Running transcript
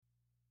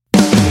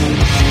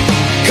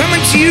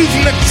you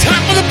from the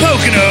top of the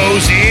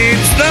Poconos,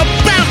 it's The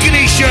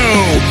Balcony Show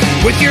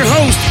with your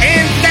host,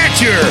 Ann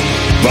Thatcher,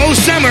 Bo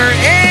Summer,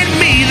 and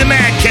me, the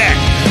Mad Cat.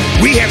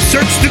 We have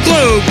searched the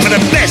globe for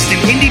the best in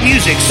indie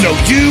music, so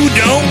you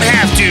don't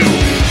have to.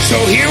 So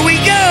here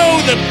we go,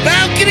 The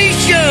Balcony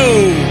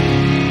Show.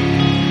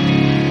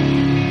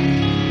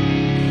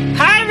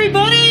 Hi,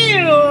 everybody.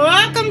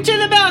 Welcome to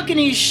The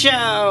Balcony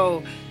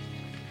Show.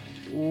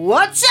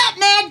 What's up,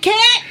 Mad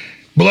Cat?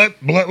 Blood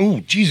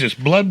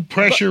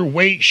pressure,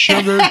 weight,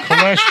 sugar,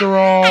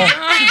 cholesterol.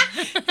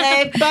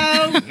 Hey,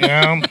 Bo.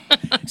 Yeah.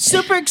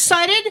 Super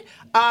excited.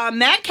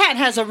 Mad Cat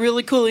has a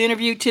really cool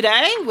interview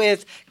today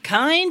with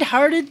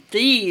Kind-Hearted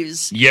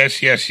Thieves.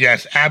 Yes.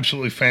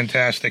 Absolutely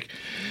fantastic.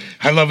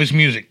 I love his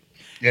music.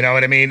 You know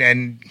what I mean?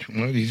 And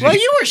well,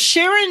 you were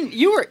sharing.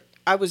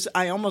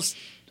 I almost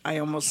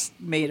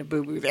made a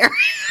boo boo there.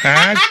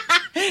 Huh?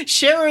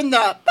 Sharing the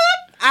boop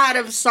out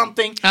of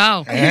something.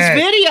 Oh, his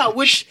video,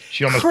 which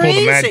she almost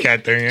crazy. pulled a Mad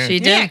Cat there. Yeah, she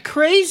did. Yeah,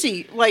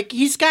 crazy. Like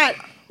he's got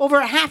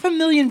over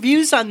 500,000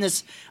 views on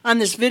this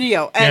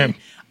video, and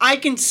I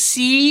can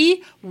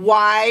see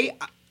why.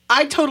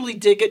 I totally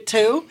dig it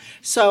too.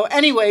 So,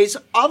 anyways,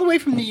 all the way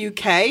from the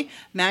UK,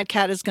 Mad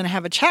Cat is going to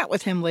have a chat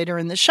with him later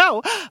in the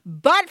show.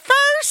 But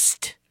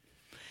first,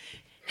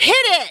 hit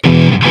it.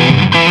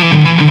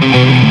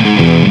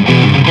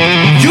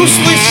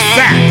 Useless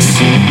facts.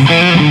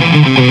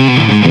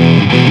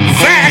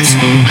 Facts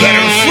that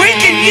are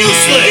freaking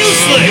useless.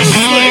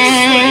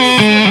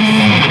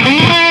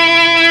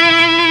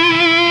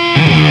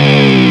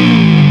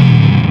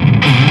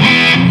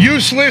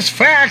 Useless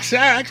facts.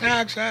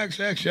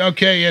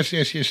 Okay, yes.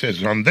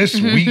 On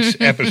this week's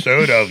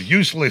episode of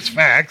Useless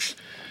Facts,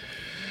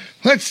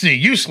 let's see.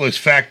 Useless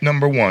fact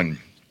number 1.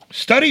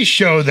 Studies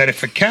show that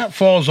if a cat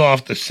falls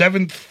off the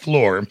 7th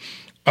floor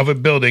of a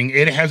building,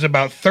 it has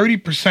about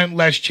 30%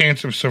 less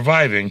chance of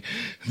surviving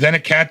than a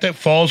cat that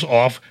falls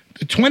off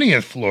the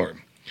 20th floor.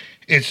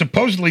 It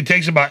supposedly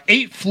takes about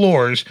 8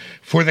 floors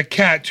for the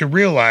cat to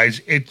realize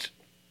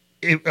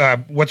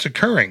what's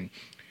occurring,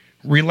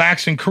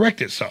 relax, and correct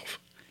itself.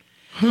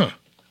 Huh.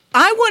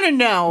 I want to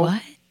know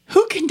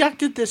who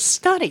conducted this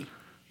study.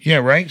 Yeah,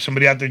 right?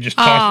 Somebody out there just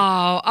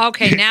tossed. Oh,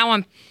 okay. Now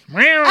I'm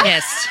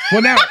pissed.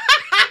 Well, now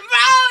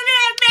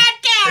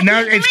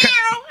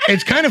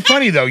it's kind of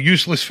funny though.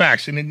 Useless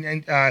facts,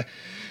 and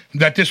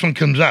that this one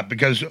comes up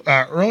because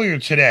earlier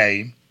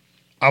today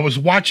I was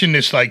watching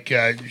this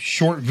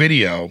short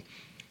video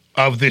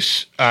of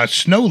this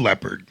snow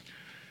leopard,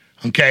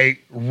 okay,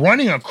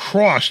 running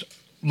across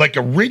like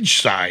a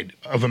ridge side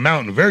of a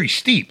mountain, very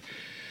steep.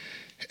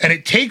 And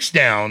it takes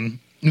down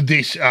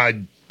this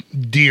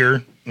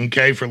deer,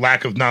 okay, for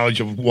lack of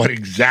knowledge of what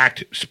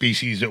exact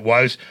species it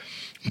was.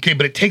 Okay,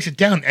 but it takes it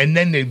down, and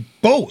then they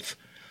both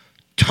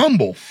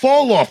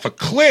fall off a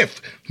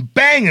cliff,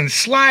 bang and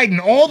sliding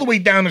all the way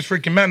down this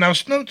freaking mountain. Now,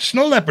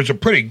 snow leopards are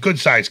pretty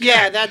good-sized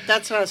cat. Yeah,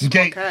 that's not a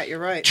small cat, you're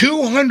right.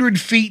 200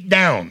 feet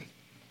down,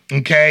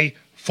 okay,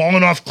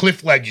 falling off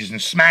cliff ledges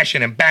and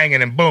smashing and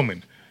banging and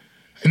booming.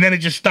 And then it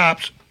just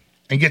stops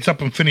and gets up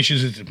and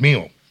finishes its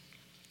meal.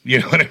 You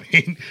know what I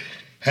mean?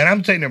 And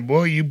I'm saying,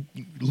 boy, you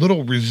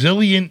little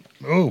resilient.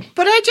 Oh.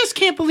 But I just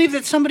can't believe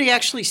that somebody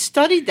actually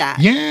studied that.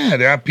 Yeah,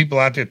 there are people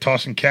out there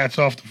tossing cats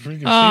off the freaking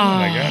ceiling,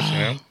 I guess, you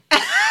know.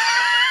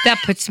 That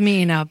puts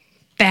me in a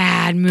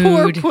bad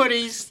mood. Poor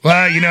putties.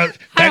 Well, you know.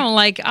 I don't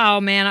like,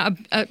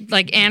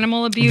 like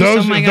animal abuse.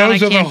 Those, oh my God,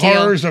 those I are can't the deal.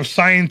 horrors of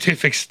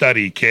scientific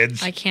study,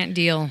 kids. I can't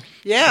deal.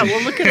 Yeah,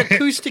 well, look at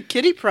Acoustic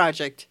Kitty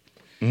Project.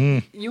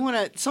 You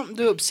want something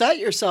to upset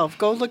yourself,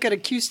 go look at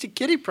Acoustic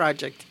Kitty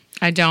Project.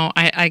 I don't.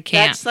 I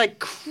can't. That's like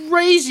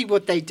crazy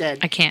what they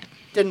did. I can't.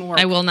 Didn't work.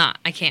 I will not.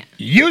 I can't.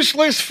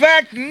 Useless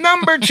fact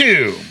number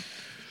 2.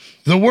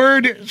 The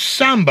word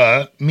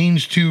samba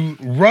means to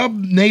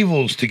rub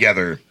navels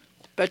together.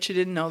 Bet you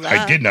didn't know that.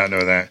 I did not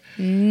know that.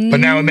 But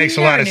now it makes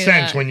a lot of knew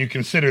sense that. when you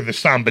consider the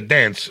samba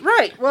dance.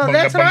 Right. Well, Bunga,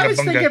 that's what I bunga, was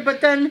bunga. thinking.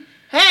 But then,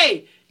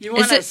 hey, you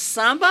want Is a it-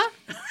 samba?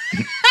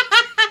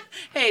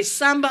 Hey,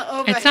 samba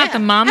over It's not the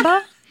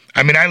mamba?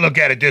 I mean, I look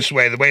at it this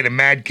way. The way the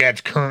Mad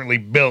Cat's currently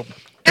built,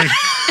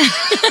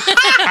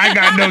 I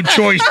got no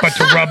choice but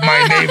to rub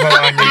my navel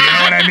on you. You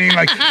know what I mean?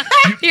 Like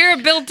You're a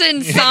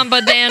built-in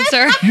samba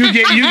dancer. you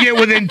get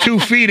within 2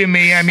 feet of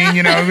me. I mean,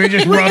 you know, we're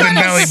just rubbing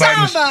belly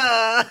buttons.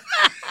 Samba.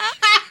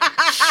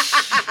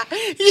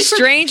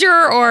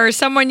 Stranger or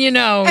someone you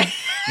know.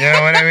 You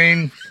know what I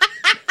mean?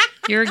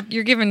 You're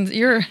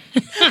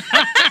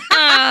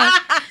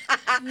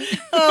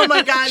Oh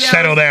my God!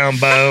 Settle down,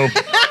 Bo.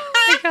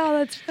 Oh,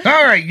 that's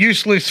All right,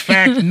 useless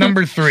fact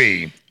number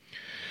 3.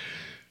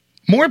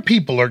 More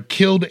people are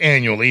killed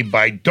annually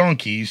by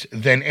donkeys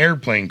than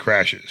airplane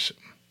crashes.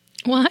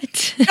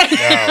 what?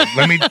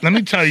 Let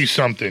me tell you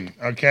something,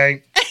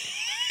 okay?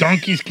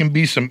 Donkeys can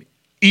be some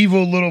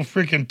evil little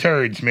freaking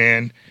turds,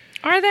 man.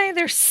 Are they?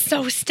 They're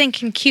so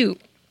stinking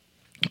cute.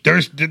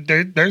 There's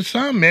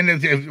some,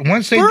 and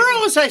once they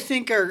burros, I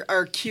think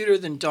are cuter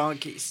than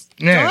donkeys.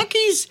 Yeah.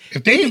 Donkeys,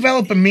 if they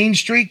develop a mean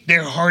streak,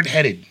 they're hard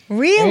headed.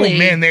 Really? Oh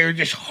man, they're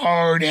just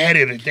hard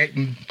headed. Did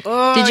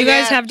you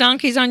guys have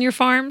donkeys on your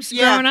farms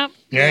growing up?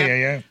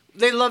 Yeah.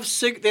 They love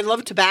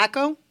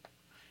tobacco.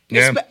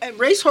 Yeah.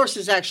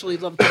 Racehorses actually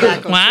love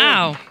tobacco.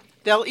 Wow. Too.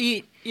 They'll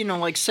eat,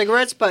 like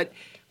cigarettes, but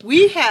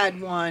we had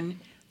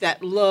one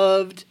that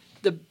loved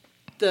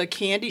the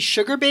candy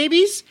Sugar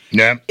Babies.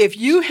 Yeah. If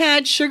you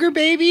had Sugar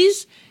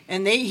Babies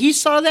and he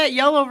saw that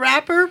yellow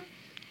wrapper,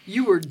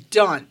 you were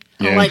done.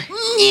 Yeah. I'm like,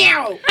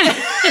 meow.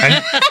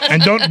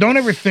 and don't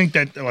ever think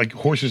that like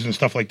horses and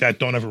stuff like that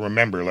don't ever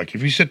remember. Like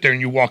if you sit there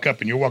and you walk up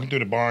and you're walking through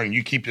the barn and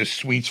you keep the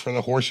sweets for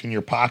the horse in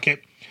your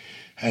pocket,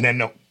 and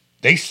then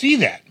they see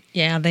that.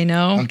 Yeah, they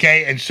know.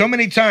 Okay, and so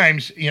many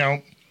times,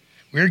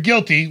 we're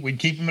guilty. We'd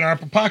keep them in our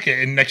upper pocket,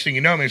 and next thing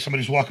you know,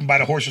 somebody's walking by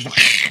the horses.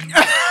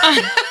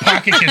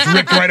 Pocket gets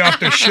ripped right off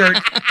their shirt.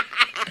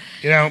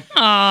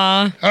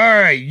 Aww. All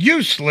right,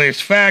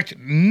 useless fact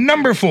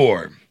number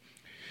 4.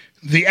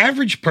 The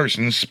average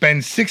person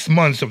spends 6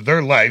 months of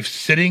their life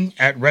sitting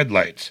at red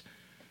lights.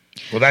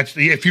 Well,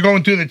 if you're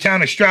going through the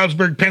town of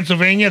Stroudsburg,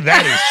 Pennsylvania,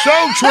 that is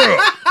so true.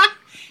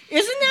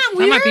 Isn't that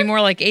weird? That might be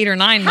more like 8 or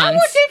 9 months. How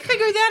would they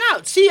figure that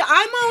out? See,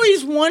 I'm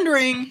always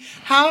wondering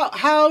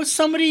how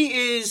somebody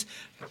is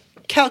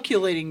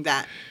calculating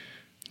that.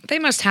 They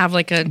must have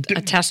like a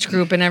test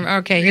group and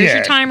okay, here's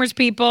your timers,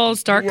 people.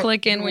 Start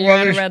clicking when you're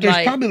on a red there's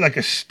light. probably like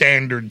a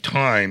standard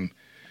time.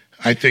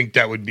 I think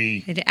that would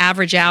be... They'd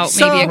average out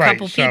maybe a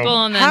couple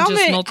people and then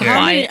just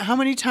multiply it. How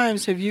many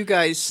times have you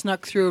guys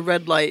snuck through a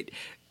red light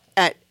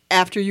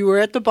after you were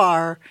at the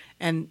bar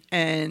and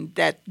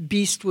that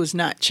beast was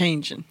not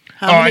changing?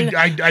 I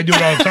do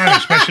it all the time,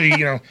 especially,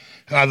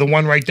 the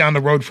one right down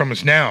the road from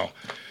us now.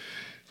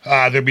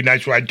 There'd be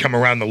nights where I'd come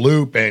around the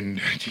loop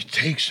and it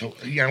takes so,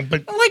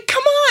 but... I'm like,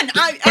 come on.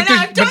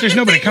 But there's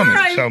nobody coming,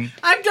 so...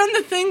 I've done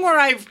the thing where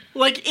I've,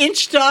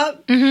 inched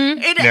up.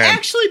 Mm-hmm. It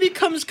actually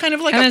becomes kind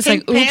of like a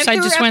Pink Panther oops, I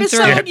just episode. went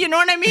through it. You know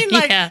what I mean?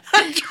 Like, yeah.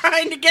 I'm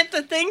trying to get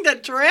the thing to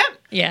trip.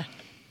 Yeah.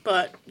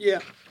 But, yeah.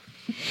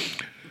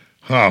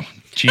 Oh,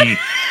 gee.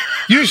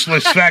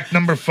 Useless fact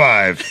number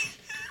 5.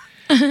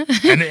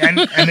 And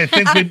they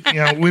think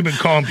we've been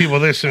calling people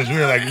this since we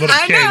were like little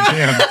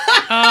kids.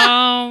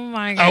 Oh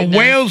my god! A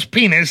whale's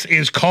penis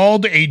is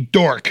called a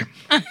dork.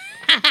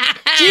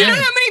 Do you know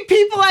how many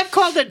people I've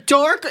called a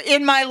dork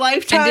in my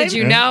lifetime? And did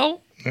you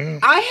know? Yeah.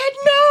 I had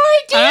no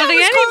idea. I don't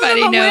think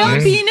anybody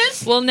knows. Whale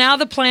penis. Well, now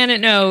the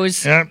planet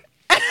knows. Yeah.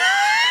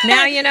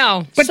 Now you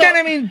know. But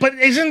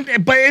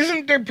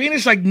isn't their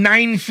penis like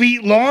 9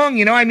 feet long?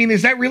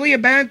 Is that really a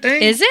bad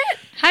thing? Is it?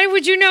 How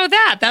would you know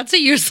that? That's a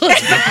useless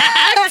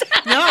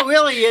fact. No,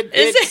 really,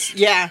 it's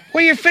yeah.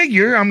 Well, you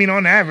figure.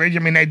 On average,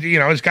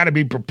 it's got to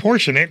be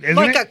proportionate, isn't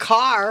it? Like a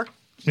car.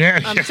 Yeah.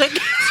 I'm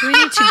thinking. So we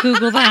need to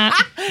Google that.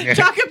 Yeah.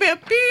 Talk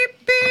about beep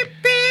beep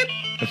beep.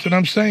 That's what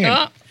I'm saying.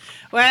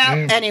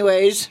 Well,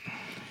 anyways.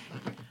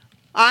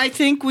 I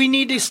think we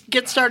need to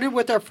get started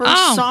with our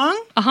first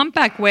song. A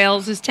humpback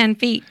whale's is 10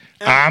 feet.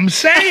 I'm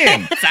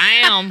saying.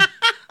 Damn.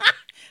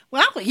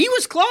 Well, he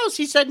was close.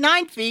 He said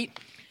 9 feet.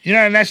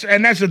 And that's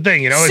the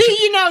thing,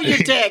 See, your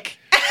dick.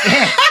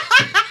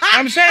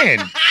 I'm saying.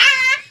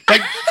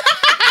 Like,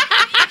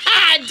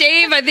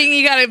 Dave, I think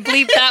you got to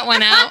bleep that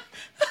one out.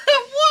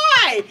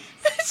 Why?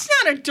 That's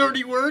not a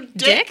dirty word,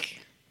 dick.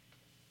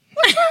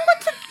 What's wrong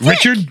with the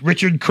dick?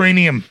 Richard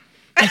Cranium.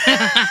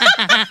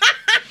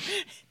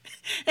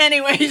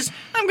 Anyways,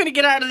 I'm going to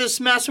get out of this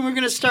mess, and we're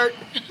going to start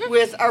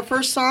with our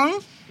first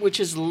song, which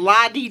is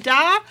La Di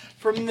Da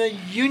from the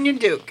Union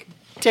Duke.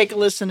 Take a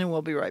listen, and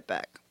we'll be right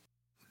back.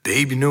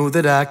 Baby, know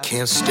that I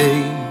can't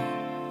stay,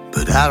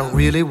 but I don't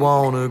really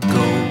want to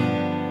go.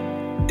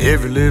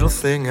 Every little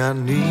thing I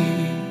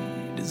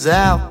need is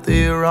out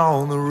there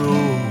on the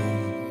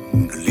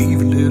road.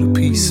 Leave a little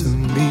piece of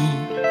me,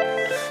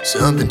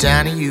 something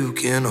tiny you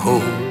can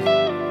hold.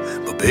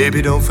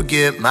 Baby, don't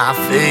forget my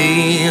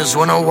face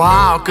when I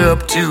walk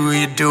up to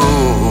your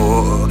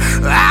door.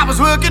 I was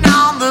working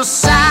on the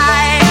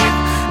side,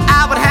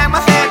 I would hang my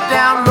head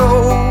down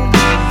low.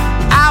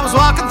 I was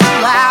walking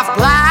through life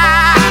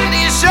blind, and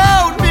you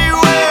showed me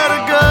where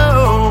to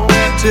go.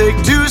 Take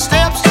 2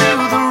 steps to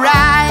the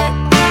right,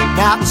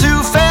 not too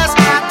fast,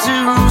 not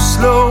too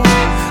slow.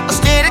 I'll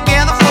stay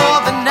together for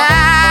the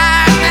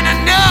night, and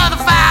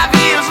another 5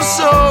 years or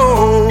so.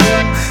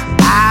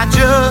 I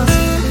just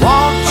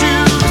want you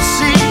to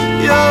see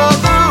you're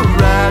the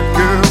right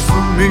girl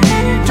for me,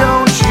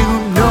 don't you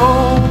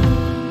know?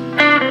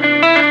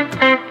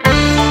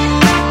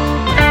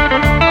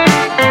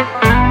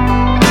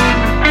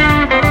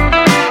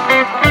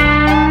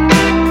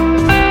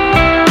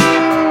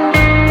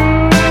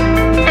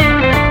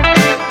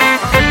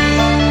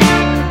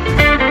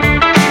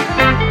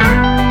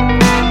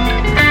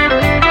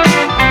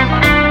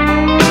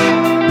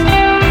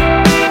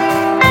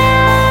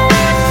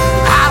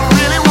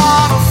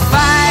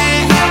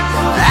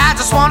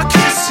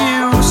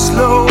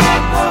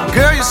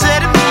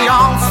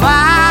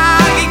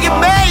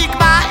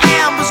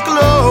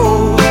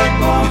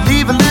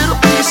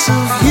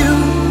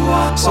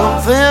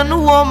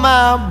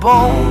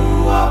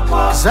 bone.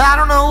 'Cause I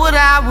don't know what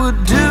I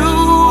would do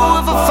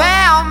if I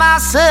found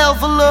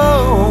myself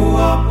alone.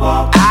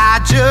 I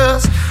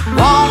just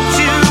want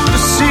you to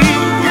see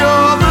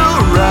you're the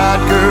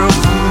right girl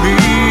for me,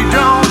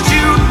 don't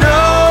you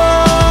know?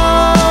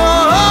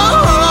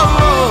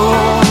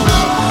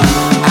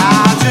 I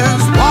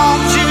just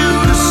want you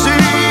to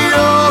see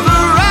you're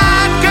the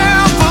right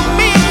girl for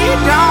me,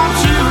 don't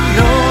you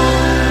know?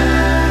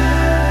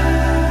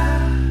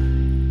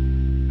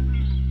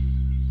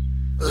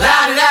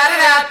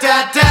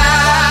 La-da-da-da-da-da,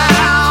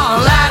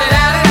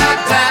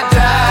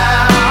 la-da-da-da-da-da,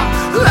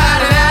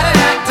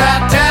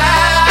 la-da-da-da-da-da,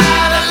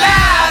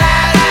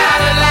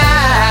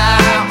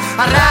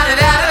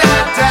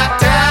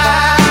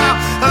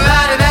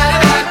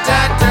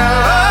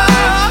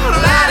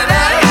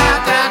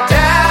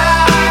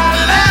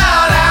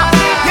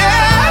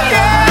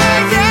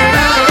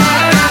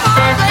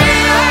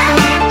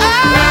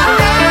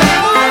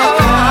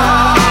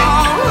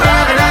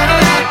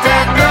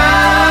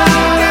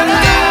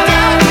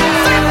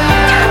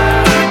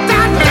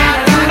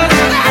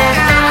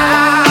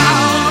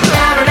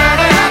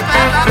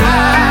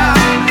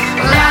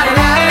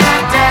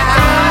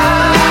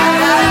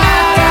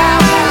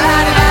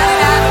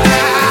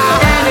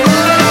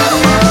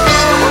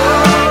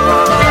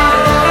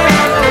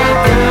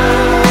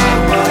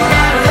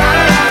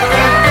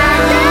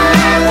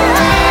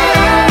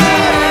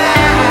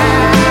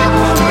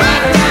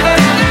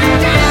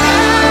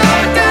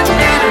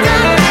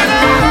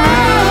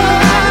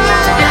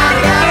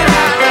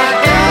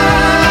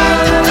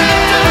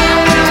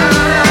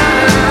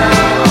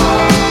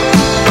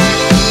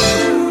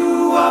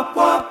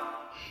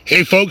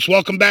 Hey folks,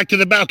 welcome back to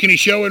The Balcony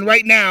Show, and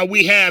right now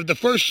we have the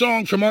first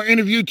song from our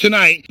interview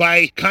tonight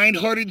by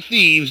Kind-Hearted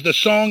Thieves. The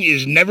song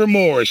is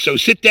Nevermore, so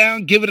sit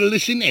down, give it a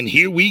listen, and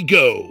here we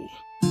go.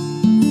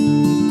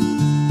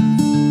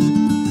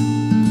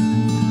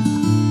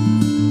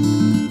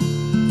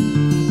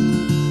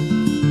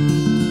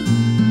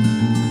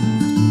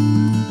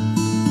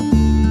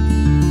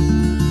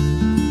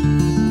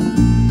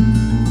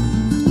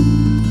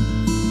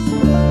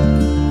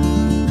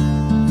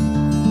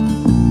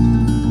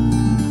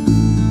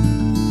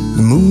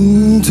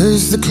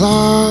 Taste the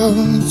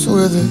clouds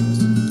with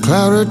its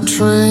clouded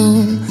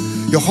train.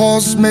 Your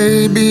horse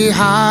may be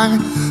high,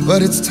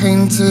 but it's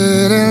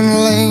tainted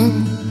and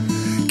lame.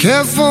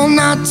 Careful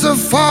not to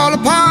fall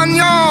upon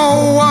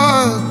your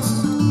words.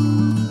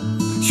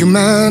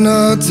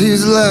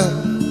 Humanity's left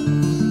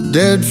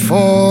dead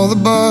for the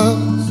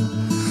birds.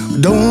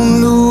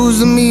 Don't lose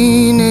the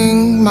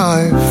meaning,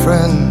 my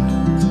friend,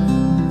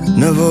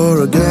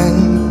 never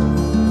again.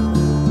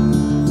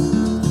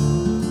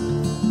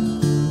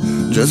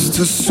 Just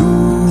to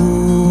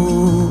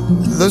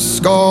soothe the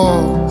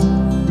score,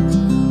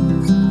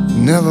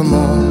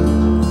 nevermore.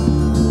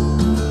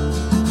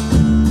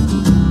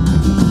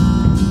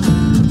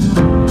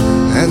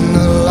 And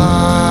the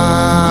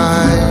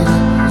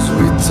lies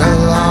we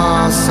tell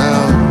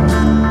ourselves,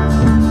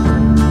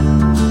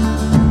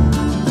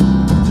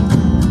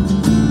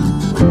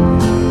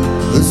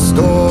 the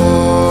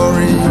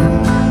stories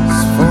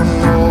for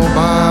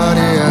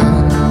nobody else.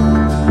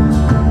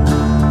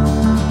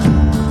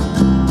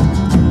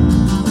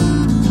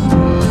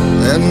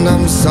 And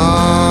I'm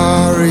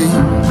sorry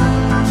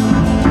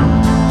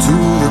to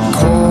the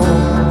core.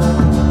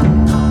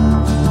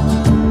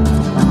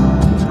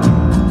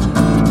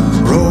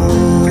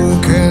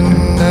 Broken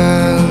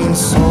and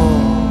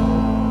sore,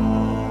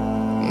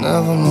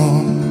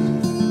 nevermore.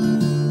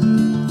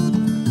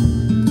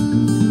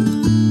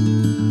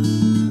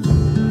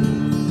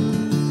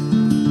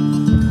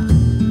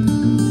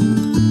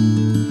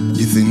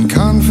 You think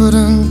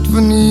confident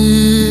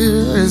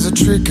veneer is a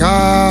trick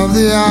of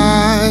the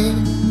eye?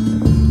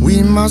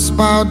 We must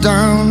bow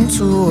down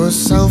to a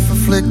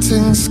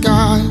self-afflicting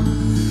sky.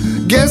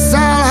 Guess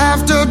I'll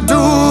have to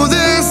do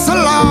this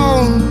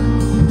alone.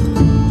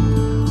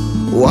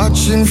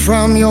 Watching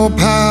from your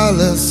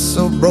palace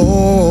of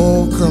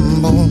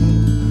broken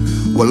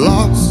bone. We're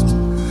lost,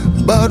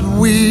 but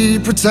we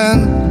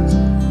pretend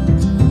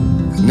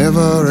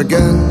never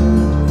again.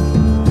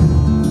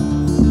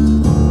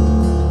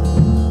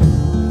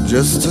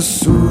 Just to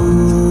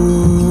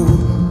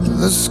soothe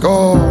the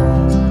score,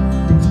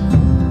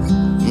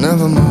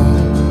 nevermore.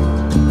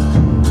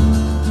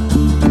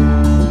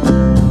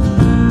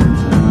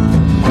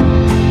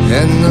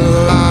 And the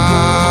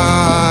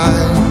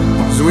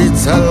lies we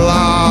tell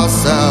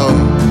ourselves,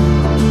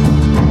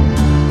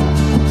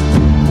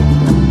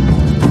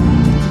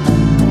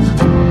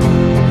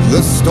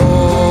 the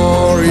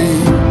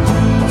stories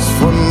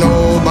for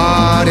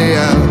nobody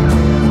else.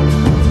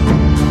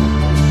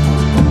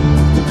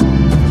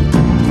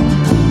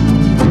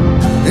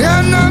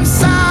 And I'm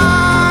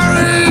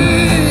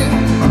sorry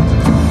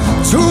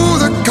to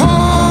the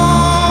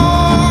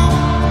core.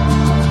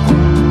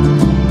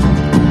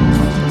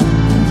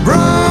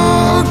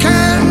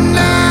 Broken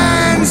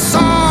and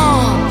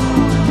sore,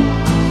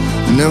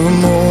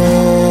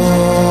 nevermore,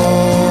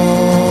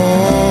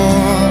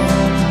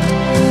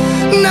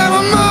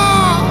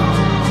 nevermore,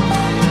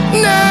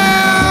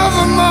 nevermore.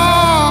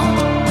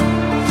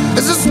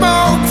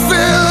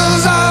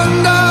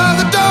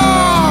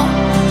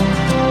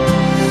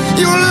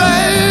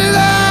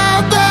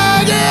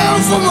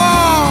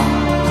 more,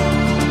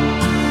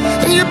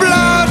 and your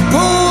blood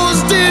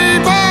pools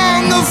deep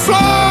on the floor.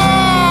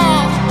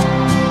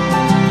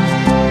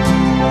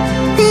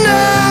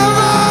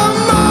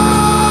 Nevermore.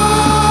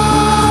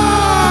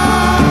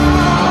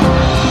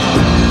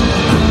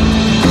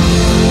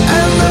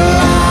 And the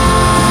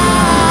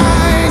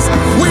lies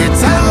we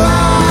tell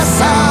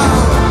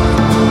ourselves,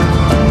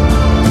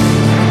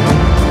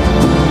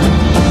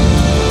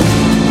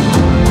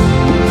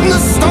 the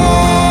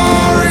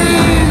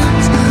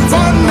stories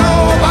for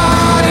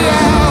nobody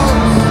else.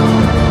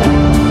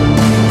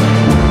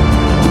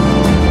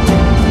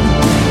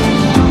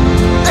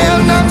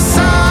 And I'm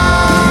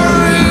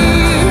sorry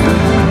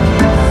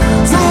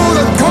through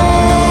the cold,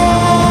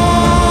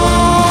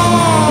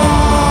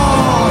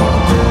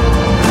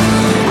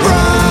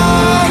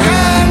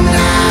 broken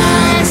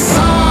and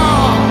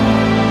sore.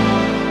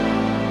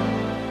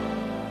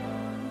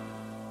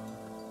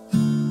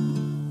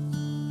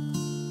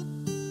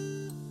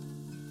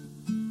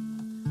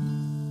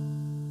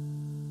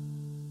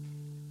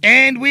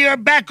 And we are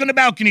back on the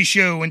Balcony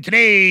Show, and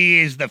today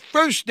is the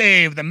first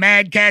day of the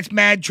Mad Cats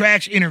Mad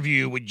Tracks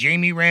interview with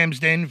Jamie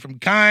Ramsden from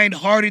Kind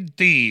Hearted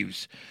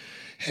Thieves.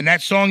 And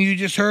that song you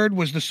just heard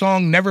was the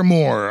song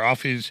Nevermore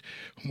off his,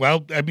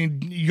 well, I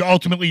mean,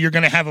 ultimately you're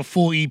going to have a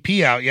full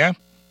EP out, yeah?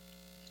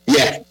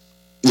 Yeah,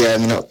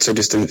 in the not too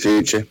distant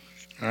future.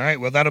 All right,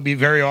 well, that'll be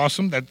very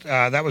awesome.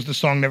 That was the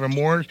song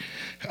Nevermore.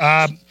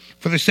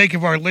 For the sake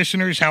of our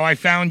listeners, how I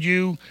found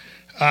you,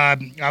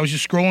 I was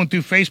just scrolling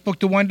through Facebook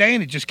the one day,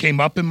 and it just came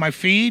up in my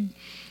feed,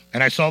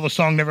 and I saw the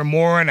song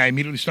Nevermore, and I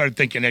immediately started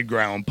thinking Edgar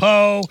Allan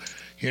Poe,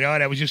 and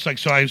I was just like,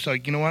 so I was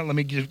like, you know what, let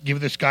me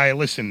give this guy a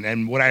listen,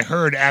 and what I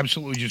heard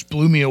absolutely just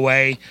blew me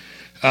away.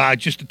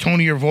 Just the tone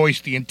of your voice,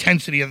 the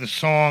intensity of the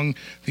song,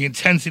 the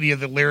intensity of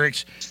the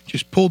lyrics,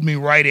 just pulled me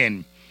right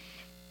in.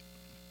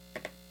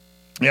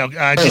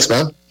 Thanks,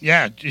 man.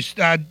 Yeah, just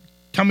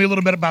tell me a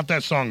little bit about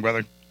that song,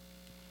 brother.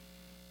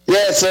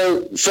 Yeah,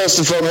 so first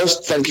and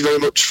foremost, thank you very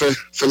much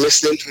for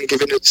listening and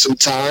giving it some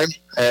time.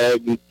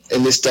 In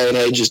this day and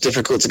age, it's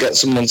difficult to get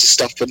someone to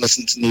stop and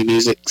listen to new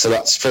music, so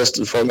that's first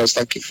and foremost,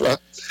 thank you for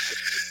that.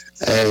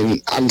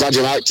 I'm glad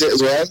you liked it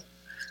as well.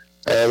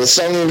 The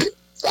song,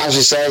 as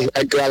you say,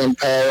 Edgar Allan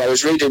Poe, I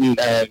was reading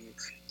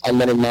on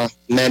one of my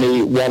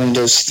many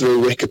wanders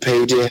through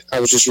Wikipedia, I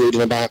was just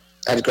reading about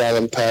Edgar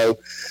Allan Poe.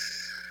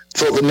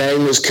 Thought the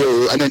name was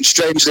cool, and then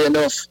strangely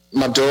enough,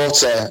 my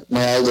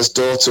eldest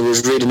daughter,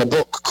 was reading a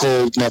book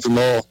called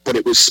Nevermore, but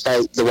it was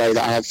spelt the way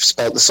that I've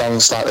spelt the song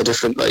slightly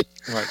differently.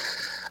 Right.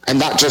 And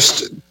that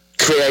just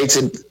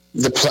created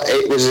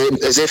it was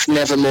as if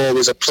Nevermore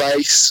was a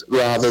place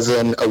rather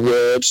than a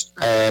word.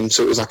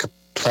 So it was like a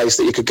place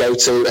that you could go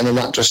to, and then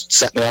that just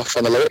set me off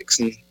on the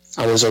lyrics, and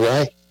I was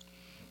away.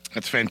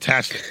 That's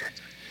fantastic.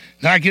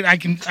 Now I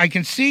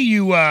can see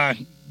you.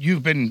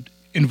 You've been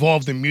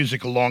involved in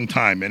music a long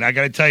time, and I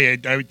got to tell you,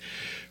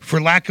 for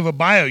lack of a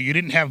bio, you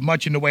didn't have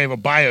much in the way of a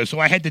bio,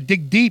 so I had to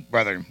dig deep,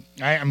 brother.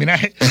 I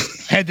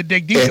had to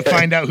dig deep to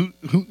find out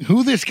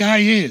who this guy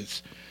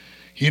is,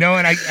 and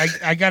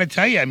I got to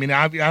tell you, I mean,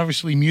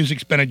 obviously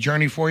music's been a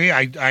journey for you.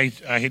 I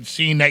had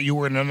seen that you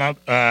were in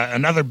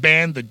another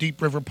band, the Deep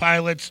River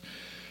Pilots.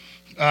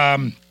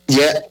 Yeah.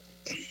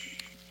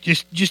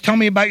 Just tell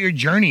me about your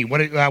journey, what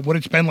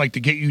it's been like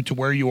to get you to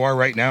where you are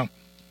right now.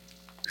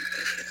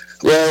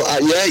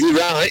 Well, yeah, you're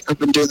right. I've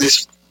been doing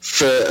this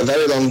for a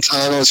very long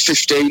time. I was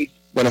 15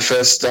 when I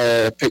first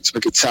picked up a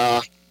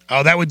guitar.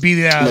 Oh, that would be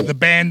the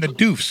band, the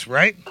Doofs,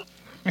 right?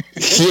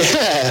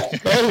 Yeah.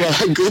 Oh,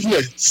 my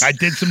goodness. I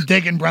did some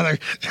digging, brother.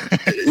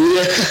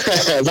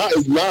 Yeah, that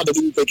is mad. I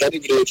didn't think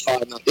anybody would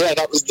find that. Yeah,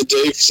 that was the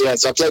Doofs. Yeah,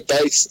 so I played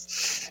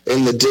bass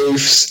in the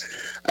Doofs.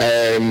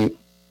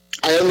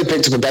 I only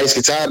picked up a bass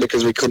guitar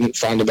because we couldn't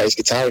find a bass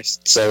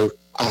guitarist. So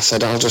I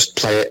said, I'll just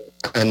play it.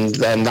 And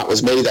then that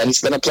was me then.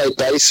 So then I played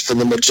bass for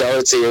the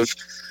majority of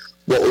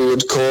what we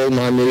would call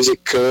my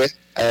music career,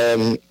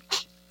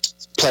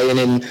 playing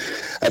in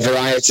a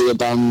variety of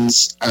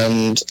bands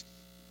and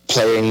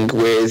playing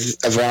with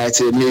a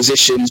variety of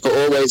musicians, but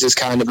always as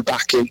kind of a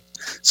backing.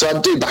 So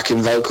I'd do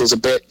backing vocals a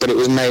bit, but it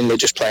was mainly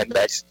just playing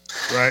bass.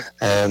 Right.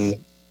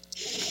 And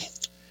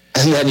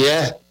then,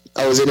 yeah,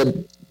 I was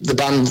in the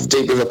band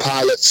Deep River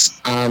Pilots,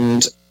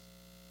 and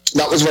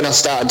that was when I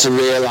started to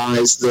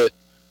realise that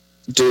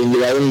doing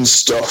your own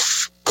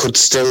stuff could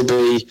still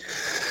be,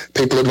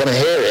 people would want to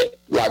hear it.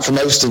 Like for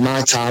most of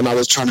my time, I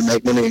was trying to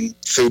make money and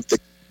feed the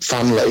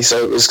family,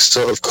 so it was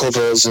sort of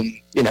covers and,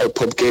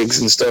 pub gigs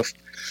and stuff.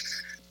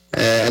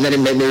 And then it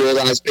made me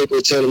realise people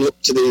were turning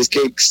up to these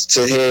gigs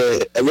to hear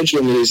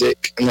original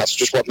music, and that's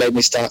just what made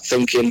me start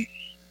thinking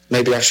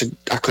maybe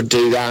I could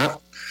do that.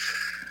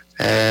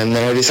 And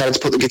then I decided to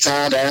put the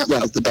guitar down,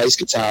 the bass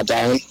guitar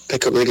down,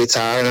 pick up the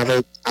guitar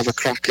and have a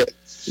crack at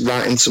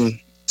writing some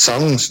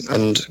songs,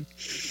 and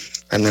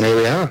then here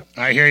we are.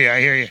 I hear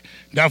you.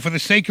 Now, for the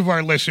sake of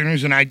our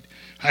listeners, and I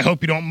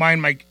hope you don't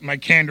mind my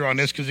candor on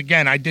this, because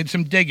again, I did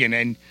some digging,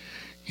 and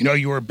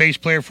you were a bass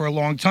player for a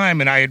long time,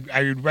 and I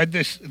had read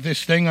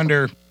this thing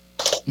under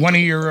one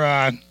of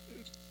your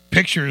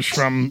pictures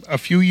from a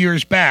few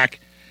years back,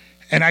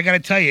 And I got to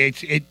tell you,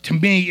 to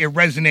me, it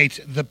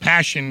resonates the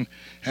passion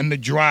and the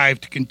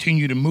drive to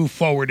continue to move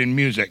forward in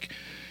music.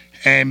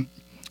 And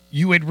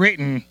you had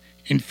written,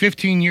 in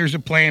 15 years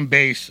of playing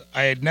bass,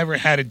 I had never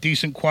had a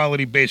decent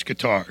quality bass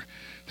guitar.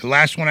 The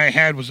last one I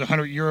had was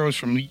 €100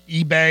 from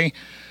eBay.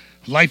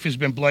 Life has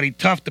been bloody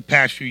tough the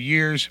past few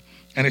years,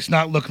 and it's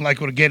not looking like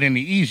it'll get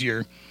any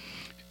easier.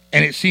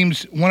 And it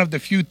seems one of the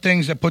few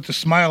things that puts a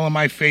smile on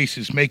my face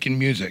is making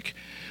music.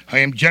 I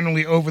am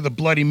generally over the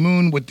bloody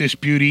moon with this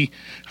beauty.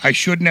 I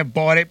shouldn't have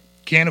bought it,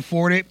 can't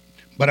afford it,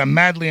 but I'm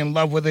madly in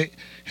love with it.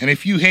 And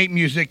if you hate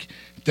music,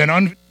 then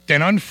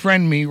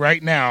unfriend me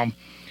right now.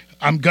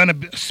 I'm going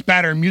to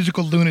spatter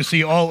musical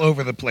lunacy all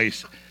over the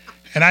place.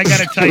 And I got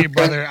to tell you,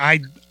 brother, I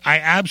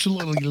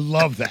absolutely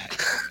love that.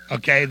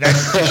 Okay, that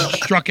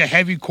struck a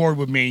heavy chord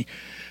with me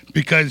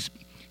because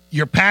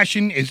your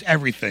passion is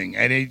everything,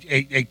 and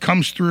it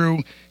comes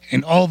through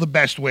in all the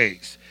best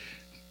ways.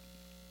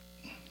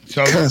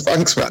 So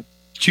thanks, man.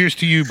 Cheers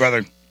to you,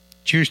 brother.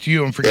 Cheers to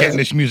you and for getting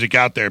this music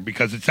out there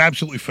because it's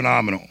absolutely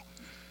phenomenal.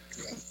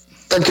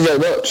 Thank you very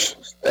much.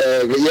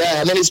 But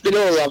yeah, I mean, it's been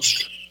all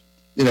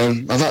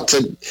I've had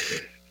to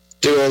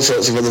do all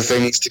sorts of other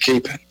things to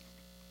keep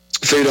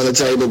food on the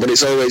table, but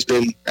it's always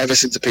been, ever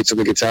since I picked up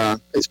a guitar,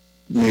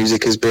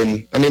 music has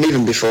been, I mean,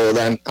 even before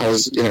then, I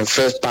was,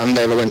 first band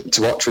I ever went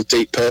to watch was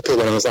Deep Purple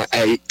when I was like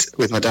 8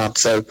 with my dad,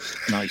 so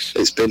nice.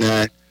 It's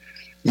been,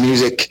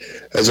 music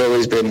has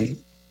always been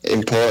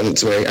important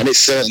to me, and it's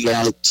certainly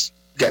helped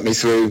get me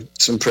through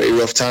some pretty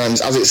rough times,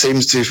 as it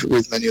seems to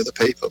with many other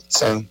people,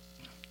 so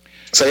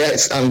yeah,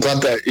 I'm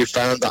glad that you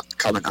found that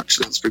comment.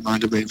 Actually, it's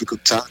reminded me of a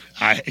good time.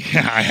 I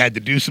had to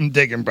do some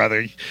digging,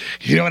 brother.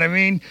 You know what I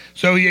mean?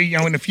 So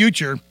in the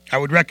future, I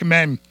would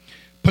recommend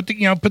put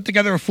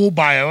together a full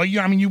bio.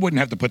 I mean, you wouldn't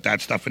have to put that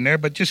stuff in there,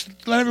 but just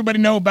let everybody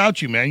know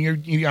about you, man.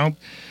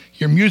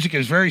 Your music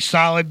is very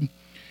solid,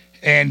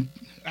 and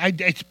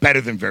it's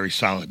better than very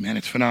solid, man.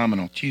 It's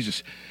phenomenal.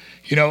 Jesus,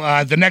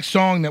 the next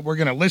song that we're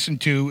gonna listen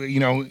to,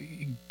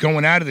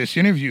 going out of this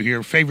interview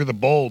here, "Favor the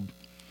Bold."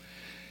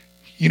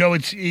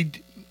 Inspired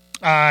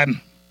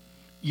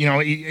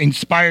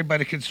by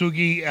the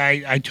Kintsugi,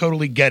 I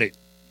totally get it.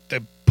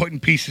 The putting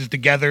pieces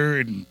together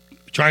and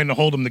trying to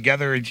hold them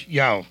together.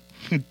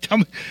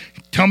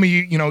 Tell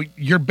me,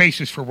 your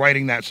basis for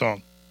writing that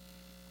song.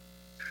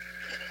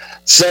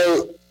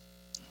 So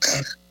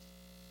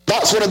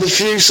that's one of the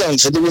few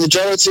songs. So the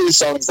majority of the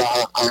songs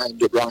that I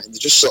end up writing, they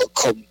just sort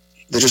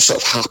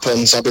of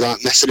happen. So I'll be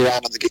like messing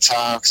around on the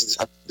guitar because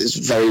it's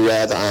very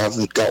rare that I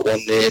haven't got one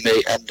near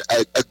me, and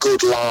a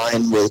good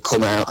line will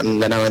come out,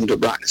 and then I'll end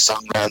up writing a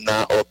song around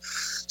that, or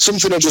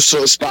something will just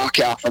sort of spark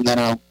it off, and then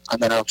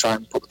I'll try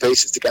and put the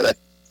pieces together.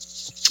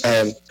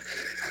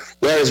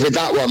 Whereas with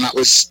that one, that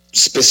was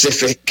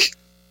specific.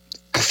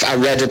 I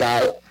read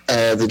about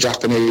the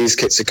Japanese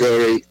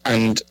kitsuguri,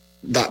 and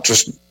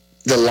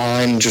the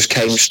line just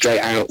came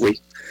straight out.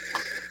 We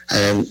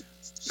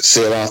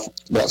seal our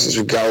boxes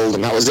with gold,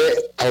 and that was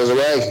it. I was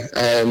away,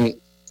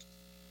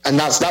 and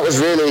that was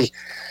really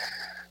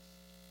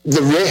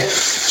the riff.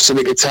 So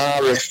the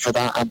guitar riff for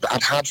that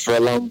I'd had for a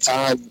long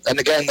time, and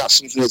again, that's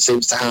something that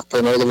seems to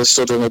happen. All of a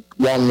sudden,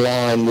 one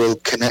line will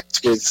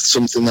connect with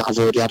something that I've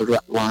already had a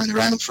line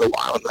around for a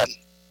while, and then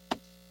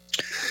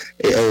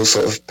it all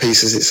sort of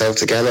pieces itself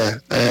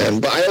together.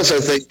 But I also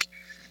think,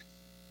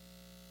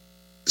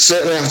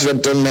 certainly after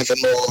I'd done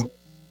Nevermore,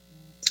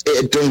 it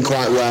had done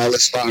quite well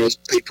as far as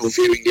people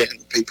viewing it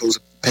and people's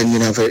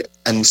opinion of it,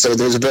 and so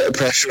there was a bit of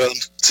pressure on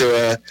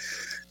to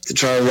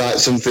try and write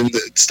something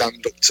that would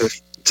stand up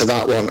to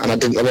that one, and I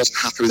wasn't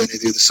happy with any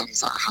of the other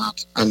songs that I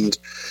had, and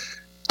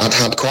I'd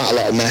had quite a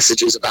lot of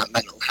messages about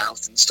mental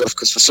health and stuff,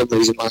 because for some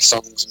reason my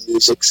songs and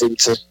music seem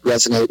to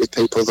resonate with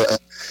people that are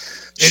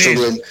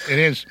struggling. It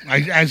is.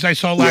 As I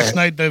saw last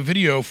night, the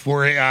video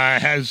for it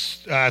has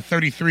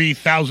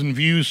 33,000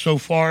 views so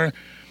far.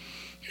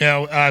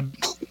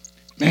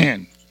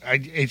 Man,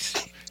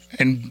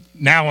 and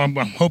now I'm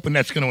hoping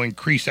that's going to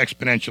increase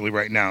exponentially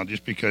right now,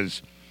 just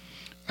because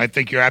I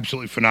think you're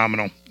absolutely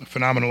phenomenal, a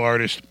phenomenal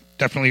artist.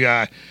 Definitely,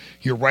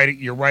 your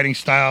writing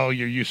style,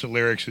 your use of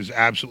lyrics is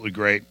absolutely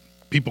great.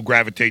 People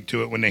gravitate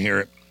to it when they hear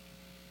it.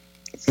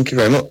 Thank you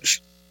very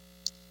much.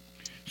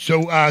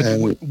 So,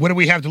 what do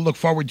we have to look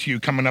forward to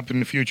you coming up in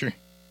the future?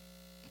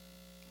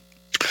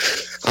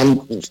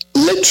 I'm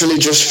literally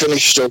just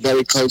finished, or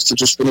very close to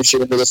just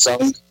finishing another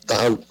song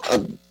that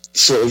I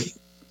sort of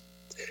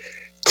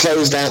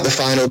closed out the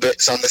final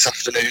bits on this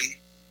afternoon.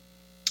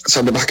 So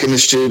I'll be back in the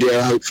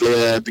studio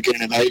hopefully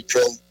beginning of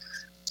April.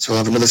 So I'll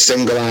have another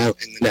single out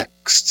in the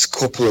next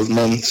couple of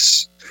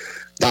months.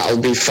 That'll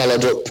be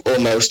followed up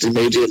almost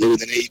immediately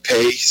with an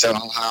EP. So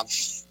I'll have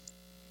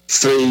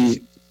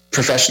 3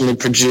 professionally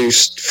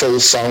produced full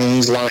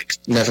songs like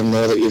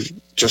Nevermore that you've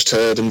just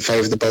heard, and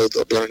Favour the Bold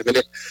that'll be on in a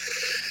minute.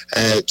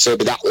 So it'll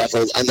be that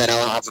level. And then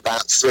I'll have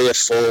about 3 or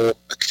 4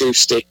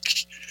 acoustic,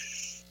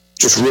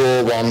 just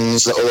raw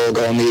ones that'll all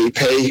go on the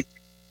EP.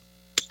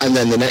 And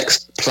then the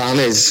next plan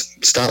is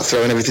start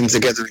throwing everything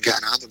together and get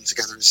an album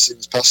together as soon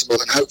as possible,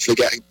 and hopefully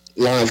get a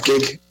live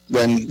gig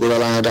when we're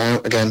allowed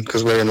out again,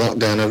 because we're in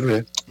lockdown over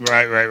here.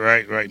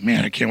 Right.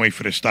 Man, I can't wait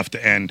for this stuff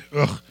to end.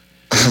 Ugh.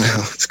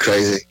 It's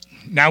crazy.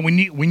 Now, when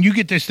you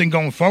get this thing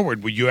going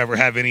forward, would you ever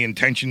have any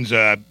intentions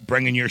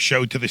bringing your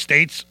show to the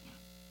States?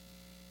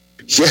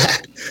 Yeah.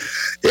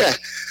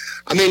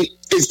 I mean,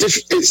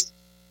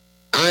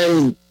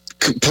 I'm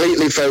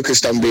completely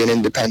focused on being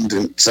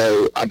independent,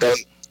 so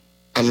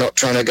I'm not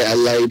trying to get a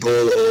label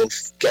or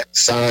get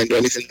signed or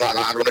anything like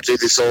that. I want to do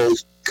this all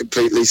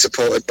completely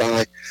supported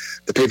by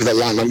the people that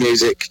like my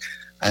music,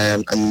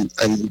 and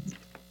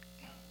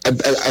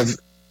a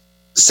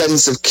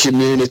sense of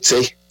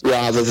community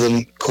rather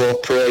than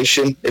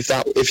corporation,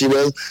 if you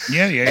will.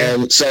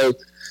 Yeah. So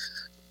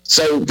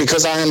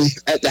because I'm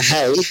at the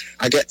helm,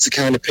 I get to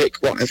kind of pick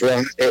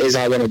whatever it is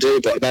I want to do.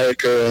 But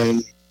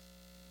America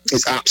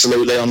is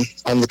absolutely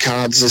on the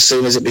cards. As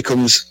soon as it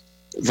becomes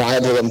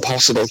viable and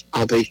possible,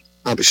 I'll be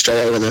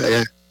straight over there.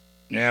 Yeah.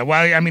 Yeah.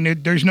 Well, I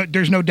mean, there's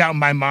no doubt in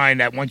my mind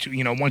that once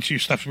your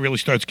stuff really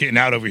starts getting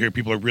out over here,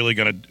 people are really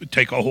going to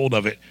take a hold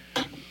of it.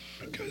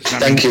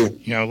 Thank you.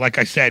 You know, like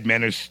I said,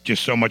 man, there's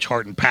just so much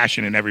heart and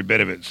passion in every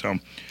bit of it. So,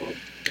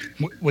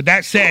 with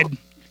that said,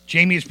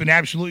 Jamie, it's been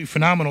absolutely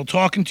phenomenal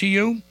talking to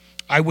you.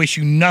 I wish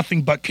you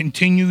nothing but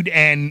continued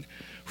and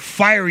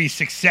fiery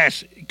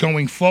success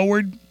going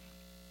forward.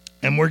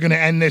 And we're going to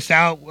end this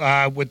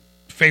out with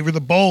Favor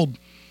the Bold,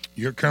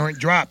 your current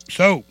drop.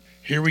 So,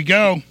 here we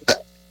go.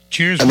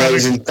 Cheers,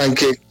 amazing. Brother.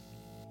 Thank you.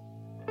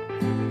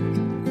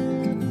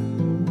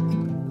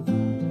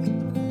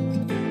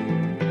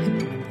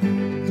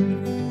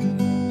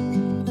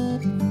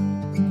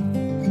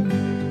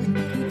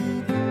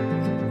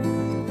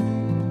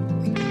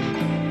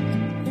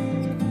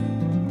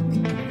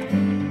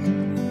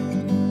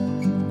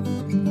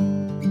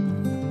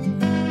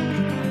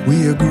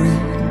 We agree,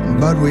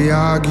 but we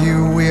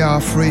argue we are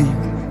free,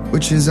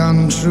 which is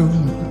untrue.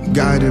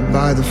 Guided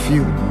by the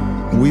few,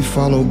 we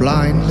follow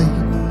blindly.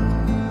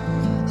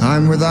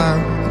 I'm without,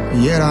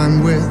 yet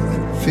I'm with.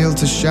 Feel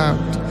to shout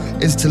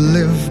is to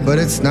live, but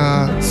it's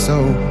not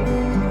so.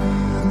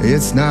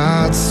 It's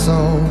not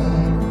so.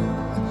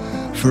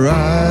 For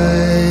I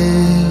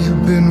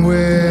have been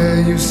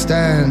where you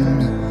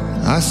stand.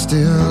 I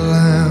still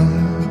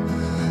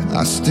am.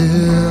 I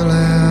still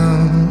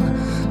am.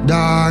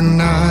 Dark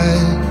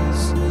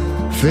nights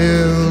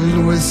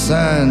filled with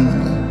sand,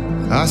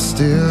 I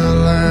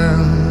still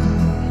am.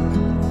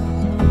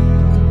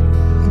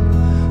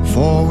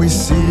 For we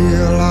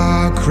seal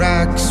our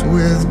cracks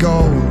with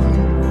gold,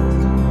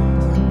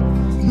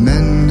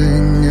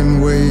 mending in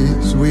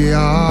ways we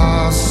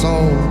are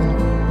sold,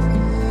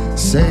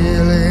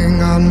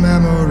 sailing on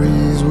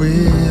memories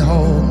we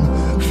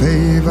hold.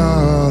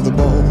 Favor the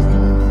bold,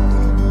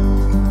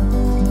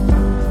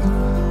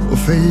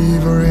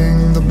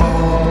 favoring the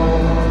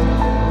bold.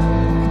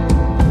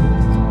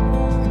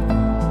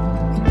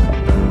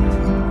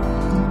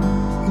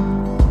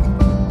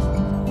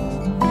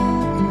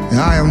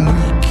 I am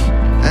weak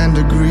and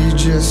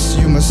egregious,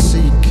 you must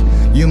seek,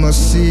 you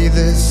must see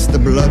this. The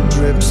blood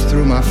drips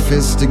through my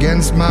fist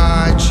against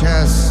my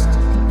chest.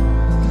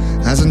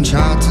 As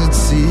uncharted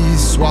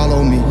seas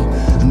swallow me,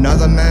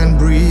 another man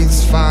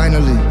breathes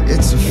finally.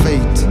 It's a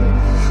fate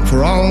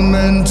for all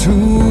men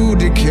to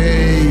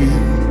decay.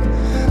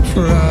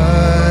 For I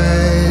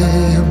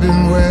have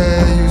been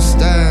where you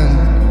stand.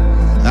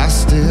 I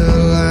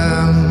still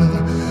am,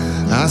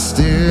 I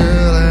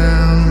still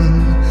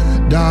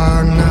am.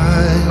 Dark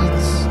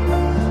nights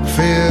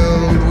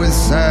filled with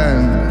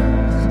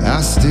sand, I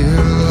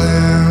still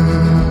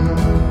am.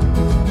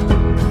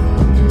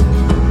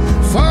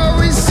 For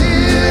we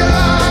seal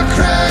our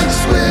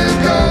cracks with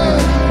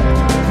gold,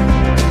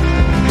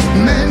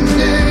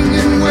 mending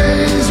in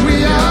ways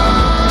we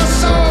are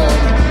sold,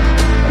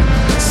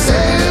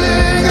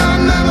 sailing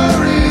on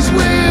memories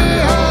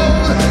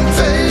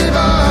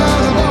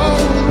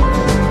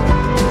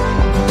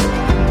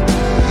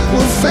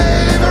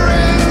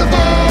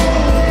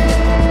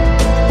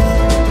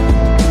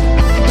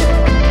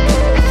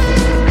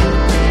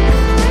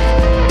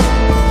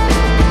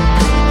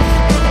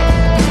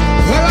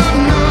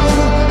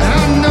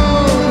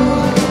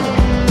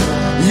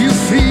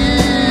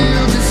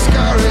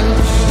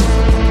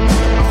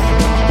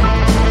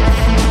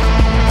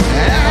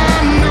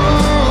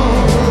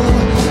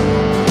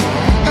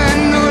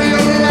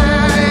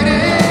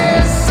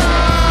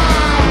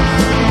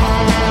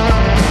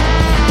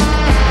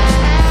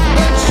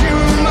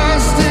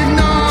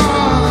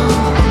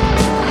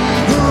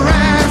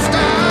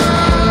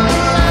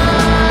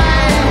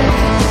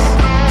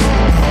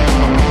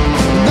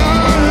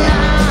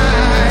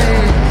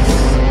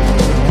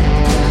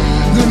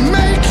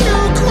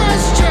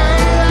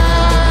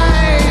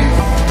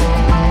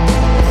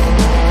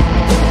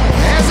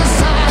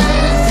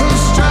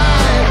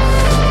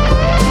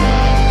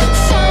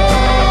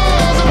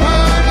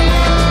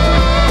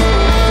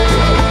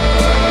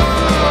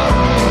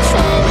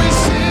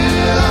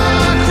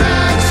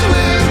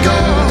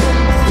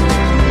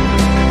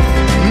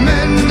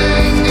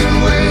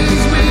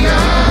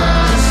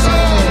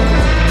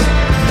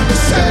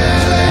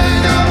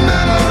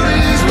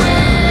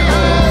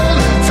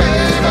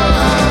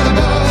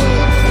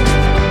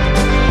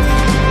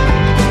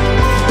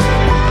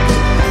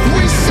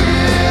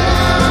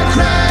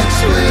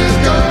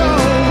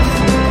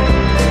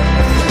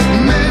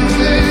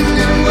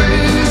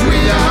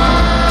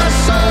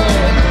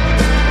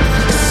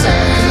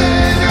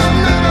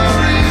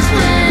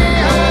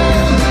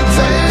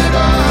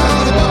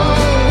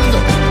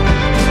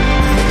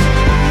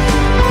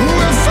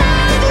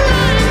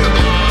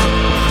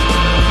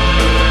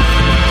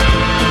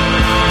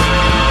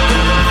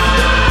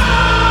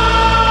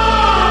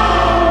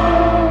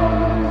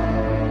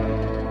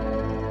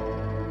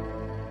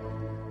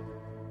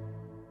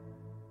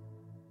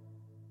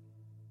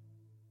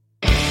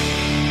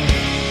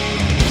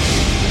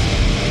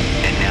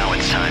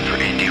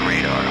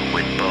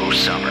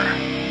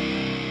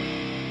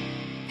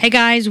Hey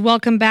guys,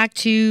 welcome back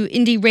to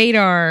Indie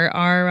Radar,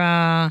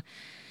 our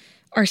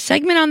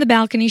segment on the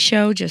Balcony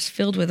Show, just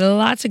filled with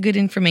lots of good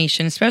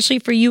information, especially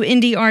for you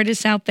indie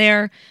artists out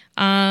there.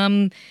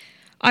 I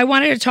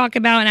wanted to talk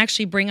about and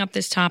actually bring up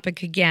this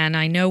topic again.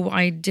 I know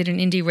I did an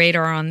Indie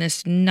Radar on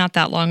this not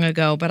that long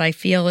ago, but I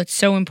feel it's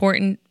so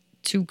important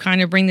to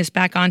kind of bring this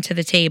back onto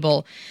the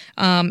table.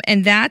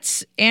 And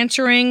that's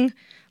answering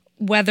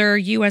whether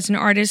you as an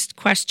artist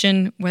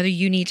question whether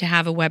you need to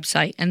have a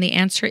website. And the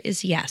answer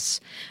is yes.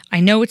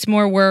 I know it's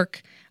more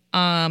work.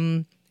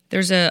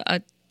 There's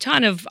a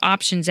ton of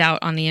options out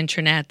on the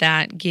internet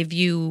that give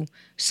you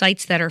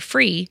sites that are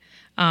free.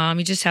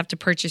 You just have to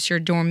purchase your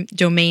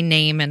domain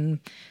name and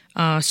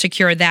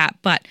secure that.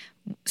 But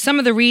some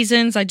of the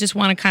reasons I just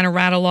want to kind of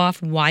rattle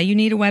off why you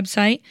need a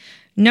website.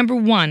 Number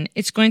one,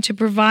 it's going to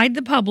provide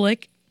the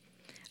public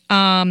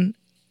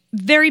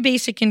very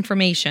basic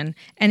information,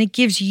 and it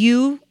gives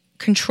you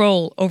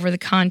control over the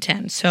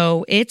content.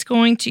 So it's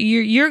going to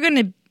you're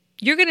going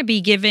to be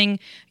giving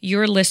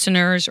your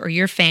listeners or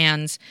your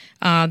fans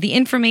the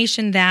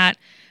information that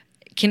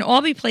can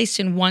all be placed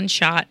in one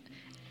shot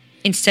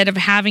instead of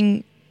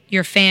having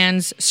your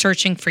fans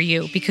searching for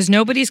you, because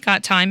nobody's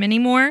got time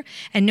anymore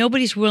and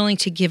nobody's willing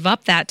to give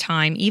up that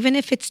time, even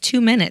if it's 2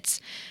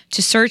 minutes,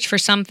 to search for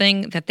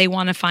something that they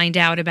want to find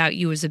out about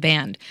you as a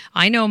band.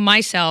 I know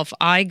myself,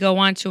 I go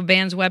onto a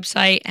band's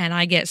website and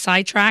I get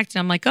sidetracked and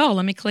I'm like, oh,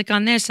 let me click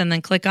on this and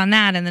then click on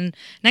that. And then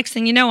next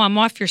thing you know, I'm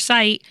off your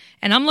site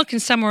and I'm looking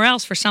somewhere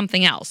else for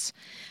something else.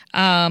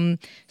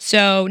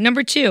 So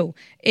number two,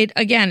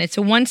 it's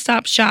a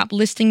one-stop shop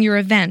listing your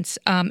events.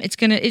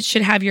 It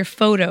should have your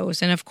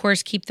photos and of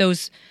course keep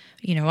those,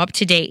 up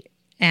to date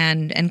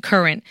and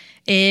current.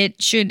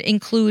 It should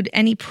include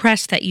any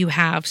press that you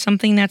have,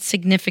 something that's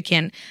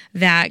significant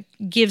that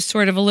gives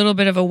sort of a little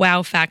bit of a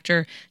wow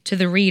factor to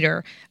the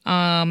reader.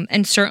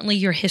 And certainly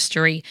your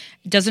history.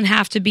 It doesn't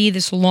have to be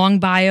this long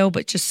bio,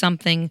 but just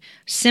something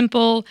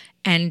simple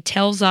and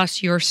tells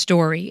us your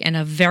story in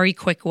a very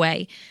quick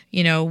way.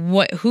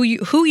 Who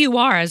you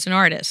are as an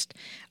artist.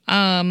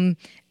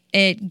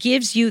 It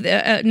gives you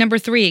number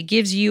three. A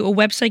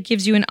website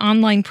gives you an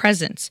online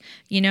presence.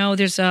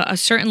 There's a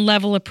certain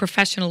level of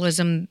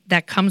professionalism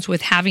that comes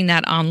with having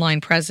that online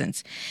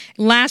presence.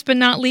 Last but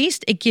not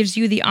least, it gives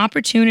you the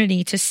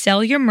opportunity to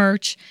sell your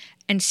merch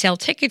and sell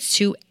tickets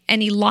to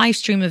any live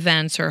stream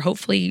events or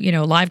hopefully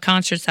live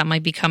concerts that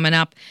might be coming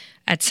up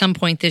at some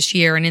point this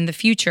year and in the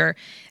future.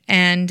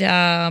 And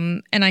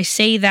I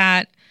say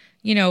that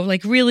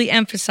really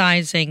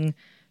emphasizing.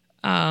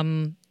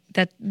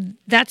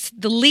 That's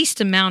the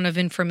least amount of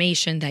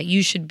information that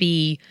you should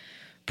be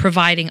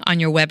providing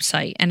on your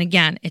website. And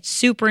again, it's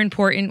super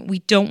important. We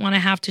don't want to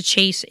have to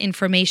chase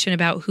information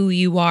about who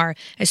you are,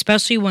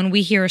 especially when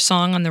we hear a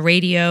song on the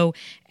radio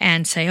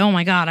and say, "Oh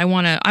my God, I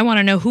want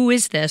to know who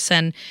is this?"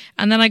 And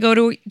then I go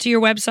to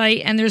your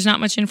website and there's not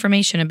much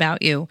information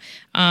about you.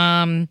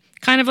 Kind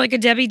of like a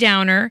Debbie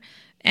Downer.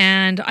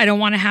 And I don't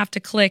want to have to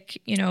click,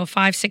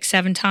 5, 6,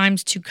 7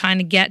 times to kind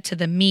of get to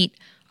the meat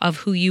of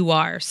who you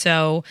are.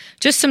 So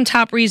just some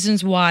top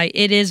reasons why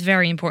it is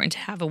very important to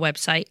have a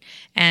website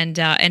and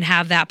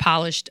have that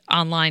polished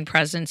online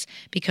presence,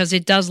 because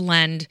it does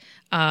lend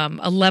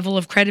a level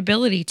of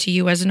credibility to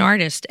you as an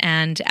artist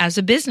and as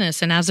a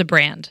business and as a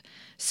brand.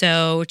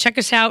 So check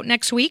us out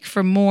next week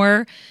for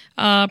more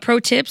pro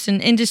tips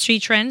and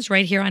industry trends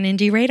right here on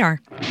Indie Radar.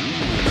 Mad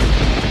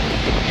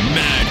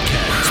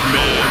Cats,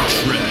 Mad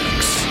Tracks.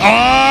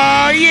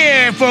 Oh,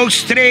 yeah,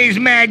 folks. Today's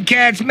Mad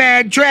Cats,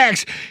 Mad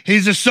Tracks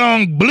is the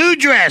song Blue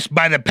Dress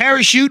by the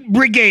Parachute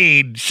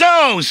Brigade.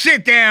 So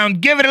sit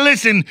down, give it a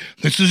listen.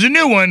 This is a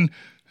new one.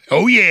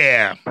 Oh,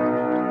 yeah. Well,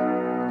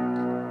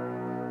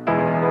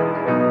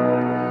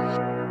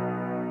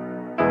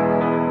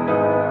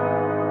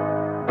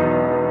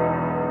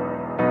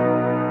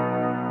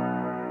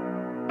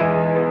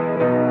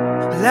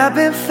 I've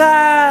been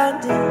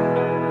finding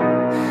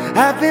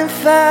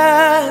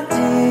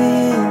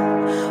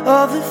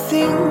all the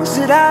things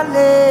that I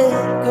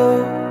let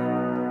go,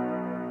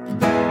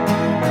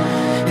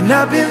 and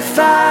I've been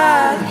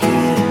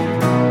finding,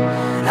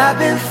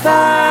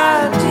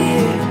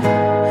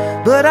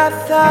 but I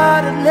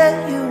thought I'd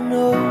let you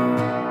know.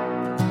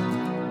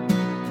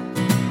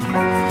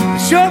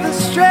 But you're the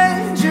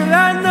stranger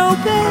I know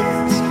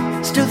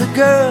best, still the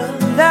girl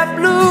in that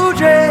blue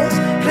dress,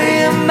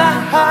 playing my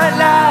heart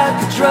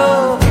like a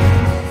drum.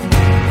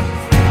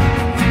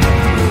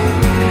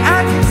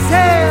 I can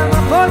tell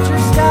my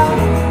portrait style.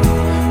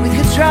 We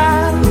could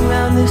drive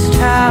around this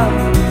town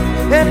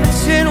and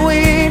pretend we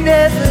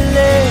never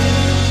left.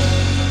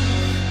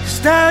 'Cause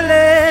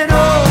darling,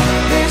 all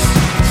this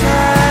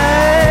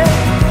time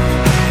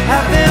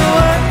I've been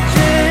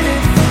wondering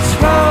if it's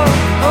wrong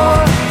or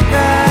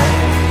right.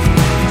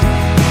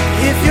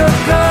 If you're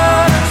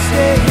gonna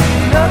stay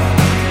up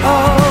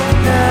all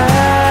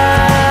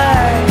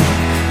night,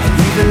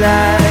 leave the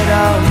light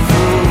on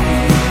for me.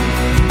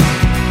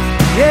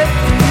 Yeah.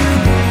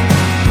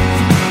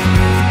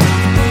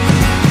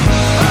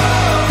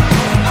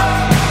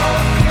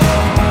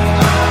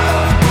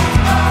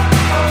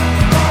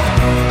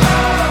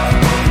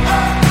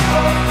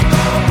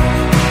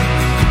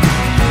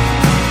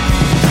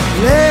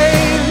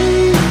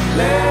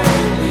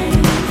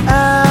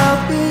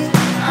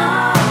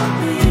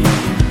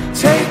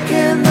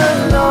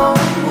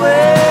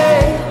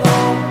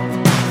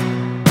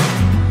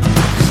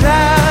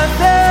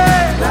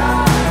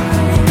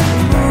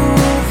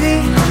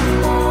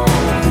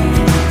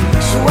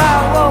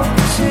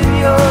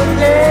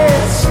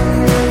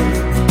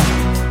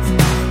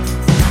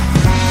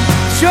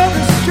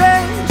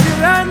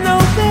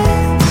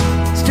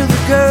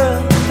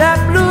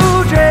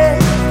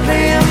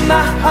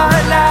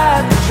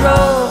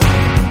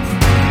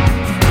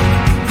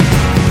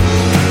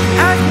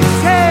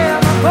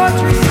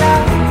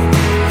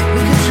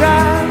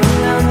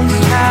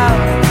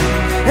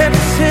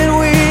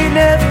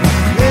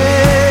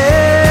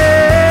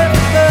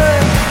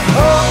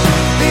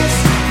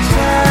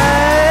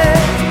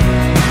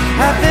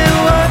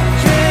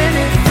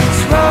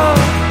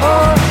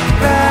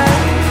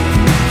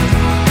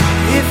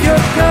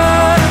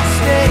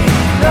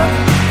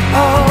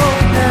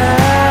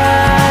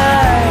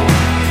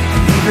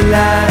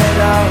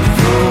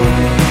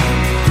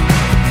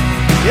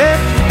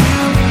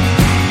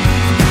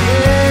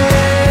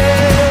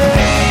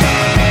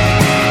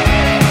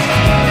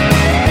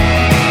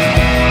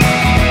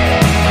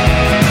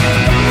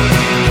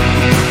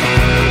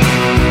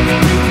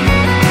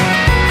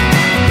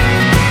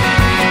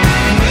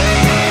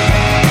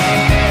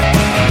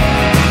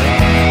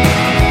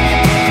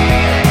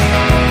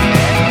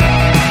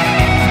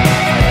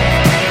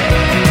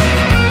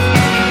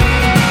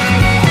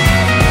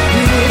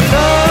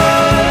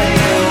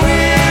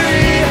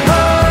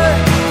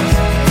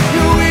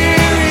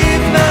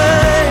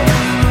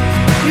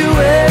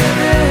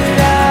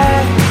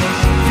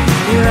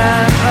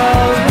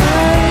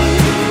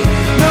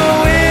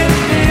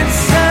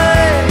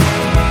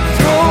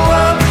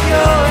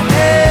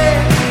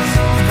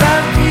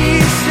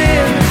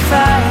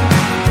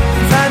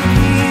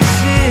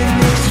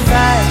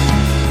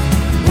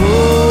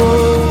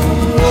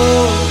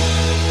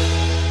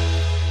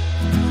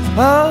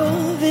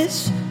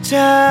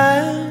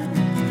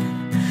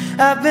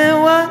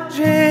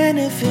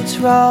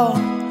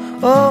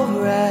 wrong or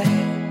right.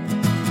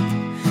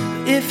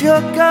 If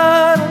you're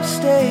gone, I'm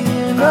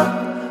staying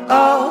up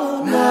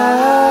all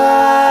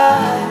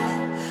night.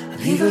 I'll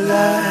leave a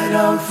light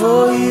on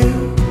for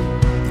you,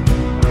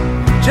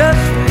 just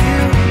for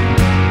you.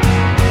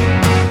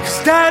 'Cause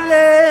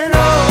darling,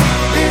 all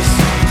this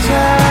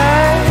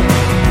time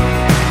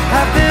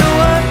I've been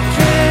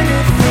wondering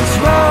if it's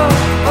wrong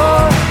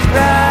or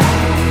right.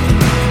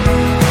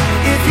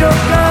 If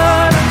you're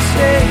gone, I'm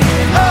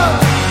staying up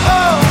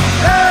all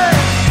night.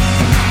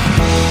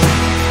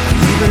 I'll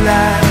leave a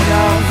light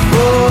on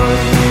for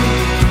you,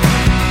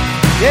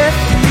 yeah,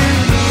 for you.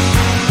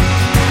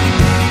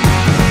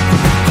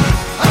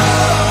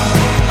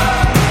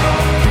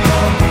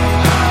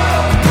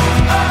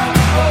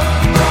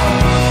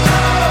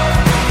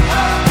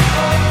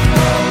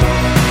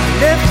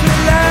 Left a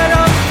light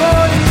on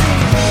for you.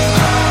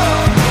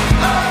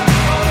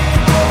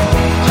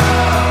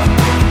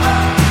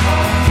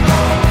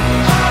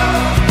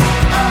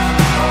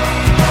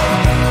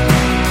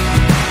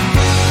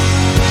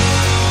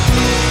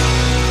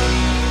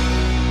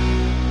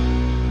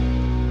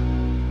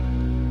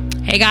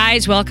 Hey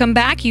guys, welcome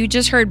back. You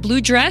just heard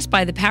Blue Dress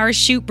by the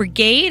Parachute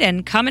Brigade,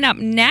 and coming up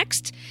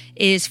next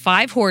is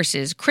Five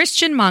Horses,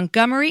 Christian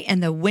Montgomery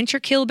and the Winter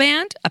Kill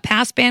Band, a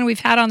past band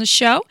we've had on the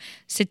show.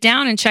 Sit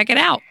down and check it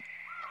out.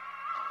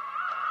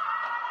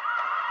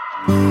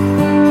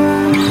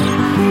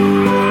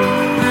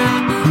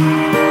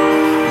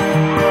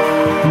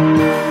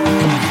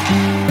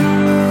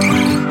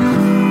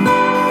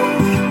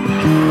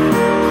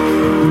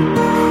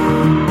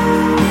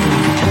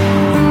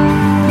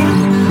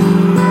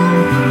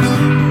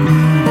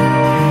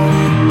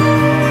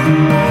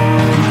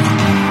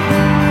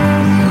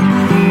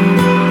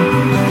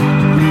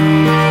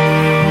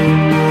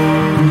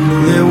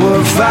 There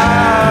were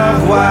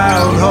 5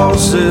 wild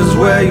horses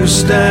where you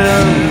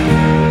stand,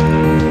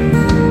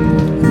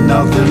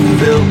 nothing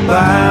built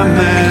by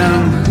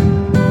man.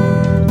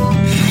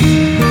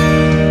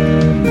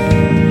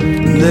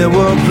 There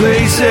were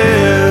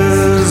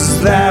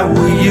places that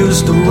we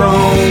used to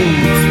roam,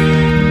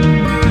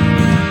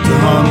 to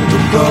hunt the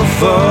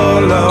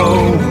buffalo.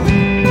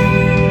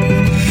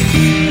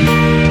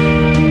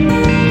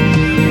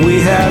 We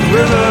had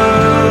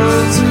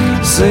rivers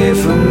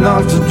safe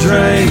enough to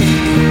drink,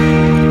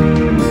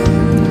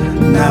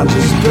 now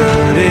just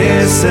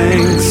dirty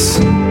sinks.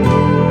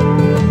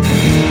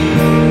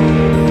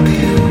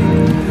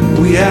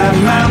 We had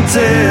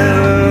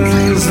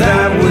mountains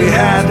that we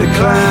had to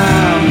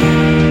climb,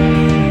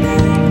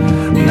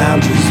 now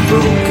just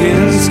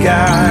broken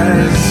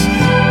skies.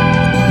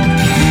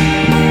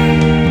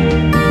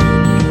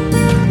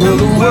 Will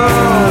the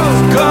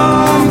world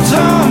come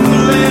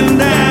tumbling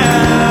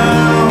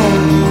down,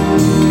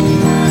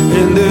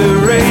 and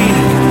there ain't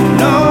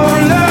no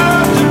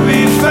love to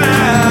be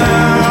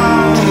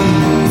found?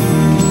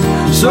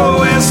 So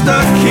we're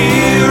stuck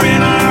here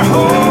in our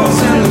holes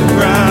in the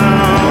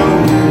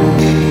ground.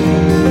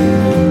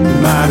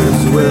 Might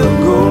as well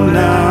go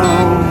now.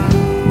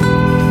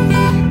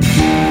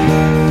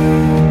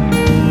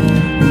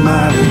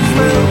 Might as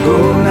well go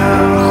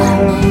now.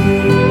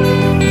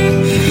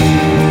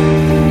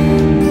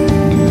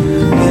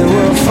 There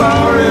were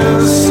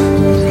forests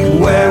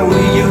where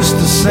we used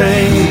to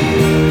sing,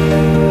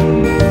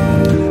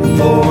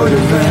 void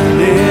of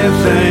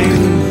anything.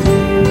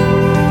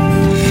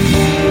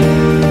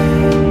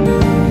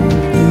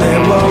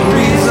 There were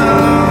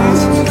reasons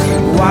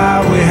why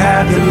we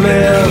had to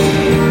live,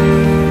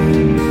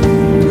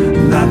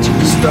 not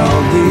just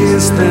all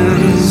these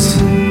things.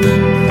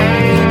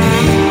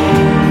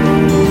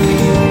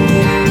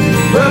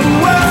 But the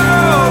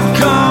world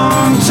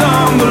come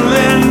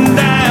tumbling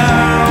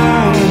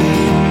down,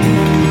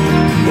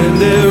 and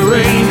there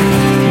ain't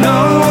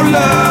no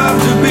love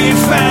to be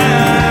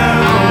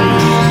found.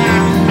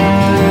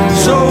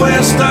 So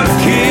we're stuck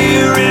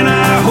here in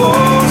our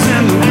holes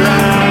in the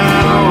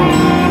ground.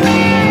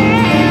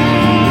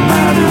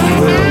 Might as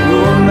well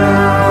go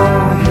now.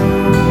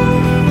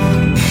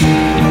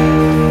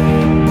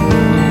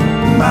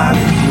 Might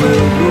as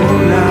well go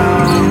now.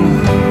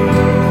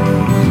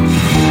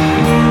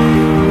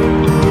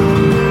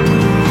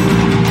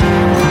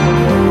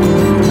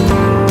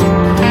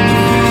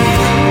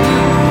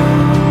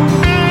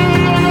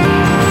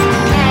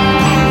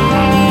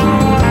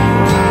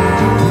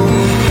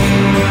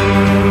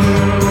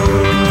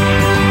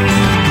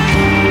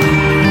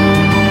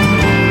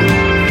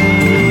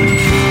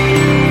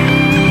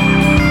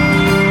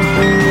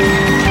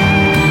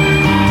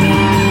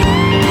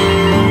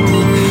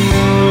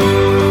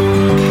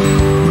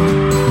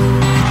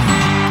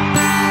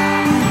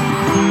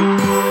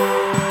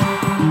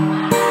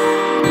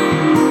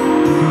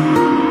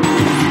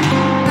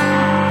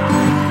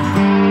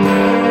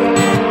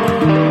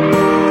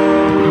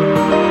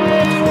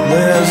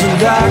 There's a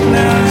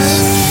darkness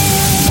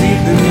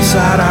deep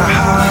inside our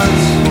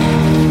hearts,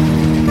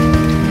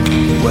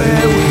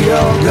 where we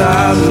all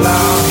got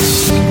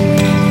lost.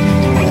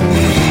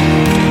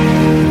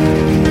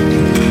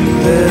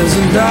 There's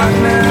a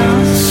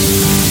darkness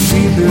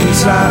deep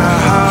inside our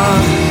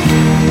hearts,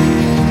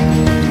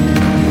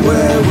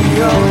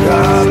 we all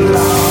got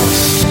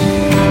lost.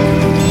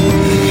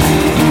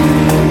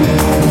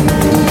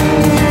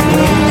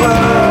 The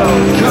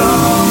world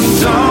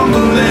comes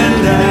tumbling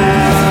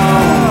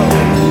down,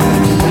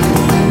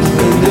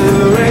 and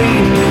there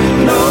ain't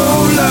no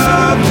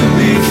love to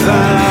be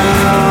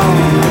found.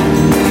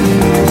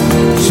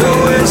 So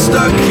we're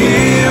stuck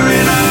here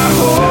in our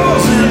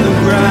holes in the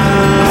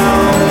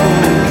ground.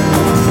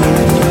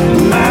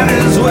 Might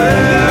as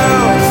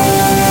well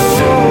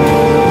go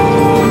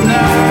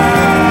now.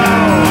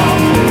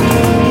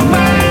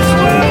 Might as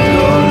well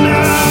go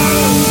now.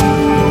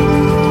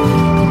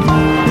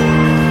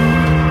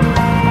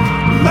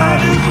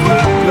 Might as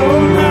well go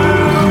now.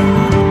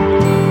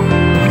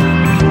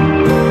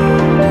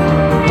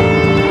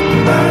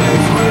 Might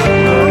as well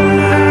go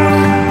now.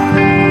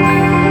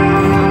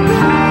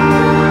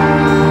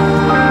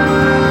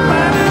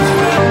 Might as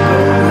well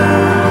go now.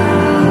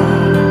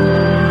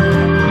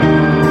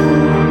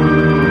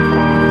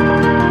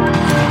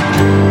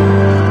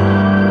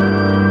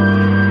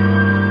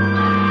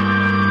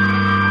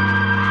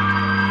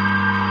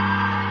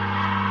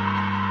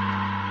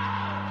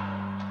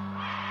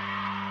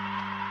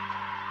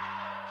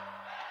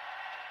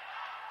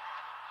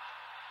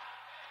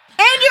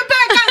 And you're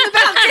back on the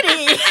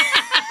balcony.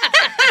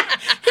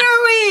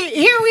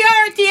 Here we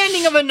are at the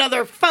ending of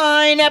another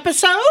fine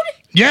episode.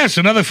 Yes,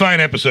 another fine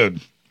episode.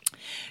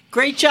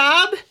 Great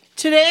job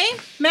today,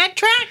 Matt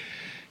Track.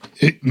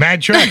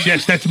 Mad Tracks,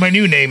 yes, that's my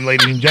new name,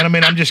 ladies and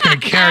gentlemen. I'm just going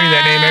to carry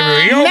that name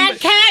everywhere. You know, Mad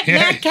Cat,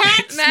 Mad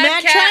Cats,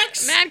 Mad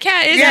Tracks. Mad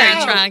Cat is Yeah.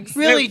 Mad Tracks.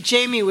 Really,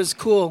 Jamie was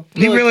cool.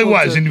 He really cool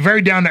was, dude. and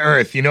very down to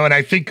earth, you know. And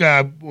I think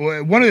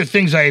one of the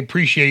things I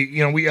appreciate,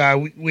 you know, we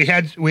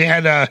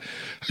had a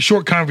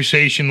short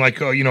conversation,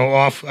 like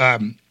off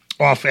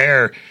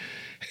air,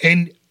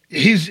 and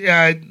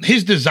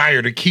his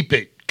desire to keep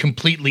it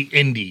completely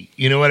indie.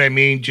 You know what I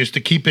mean? Just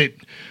to keep it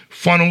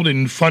funneled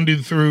and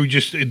funded through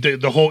just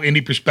the whole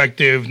indie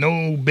perspective.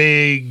 No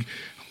big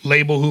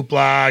label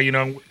hoopla, you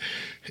know.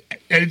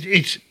 And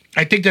it's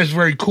I think that's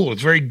very cool.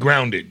 It's very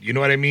grounded. You know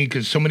what I mean?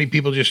 Because so many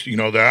people just, you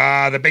know,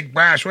 the big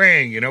brass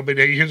ring, you know. But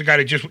here's a guy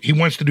that he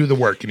wants to do the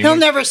work. And He'll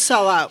never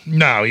sell out.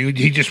 No,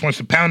 he just wants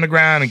to pound the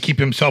ground and keep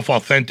himself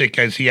authentic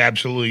as he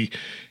absolutely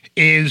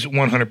is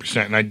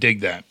 100%. And I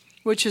dig that.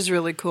 Which is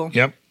really cool.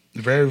 Yep.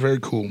 Very, very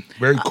cool.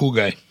 Very cool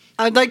guy.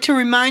 I'd like to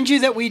remind you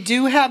that we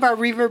do have our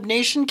Reverb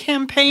Nation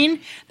campaign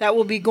that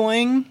will be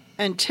going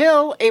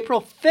until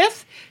April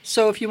 5th.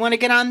 So if you want to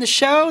get on the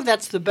show,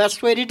 that's the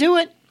best way to do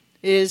it,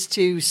 is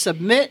to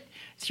submit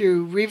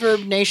through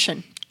Reverb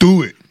Nation.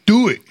 Do it.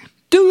 Do it.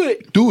 Do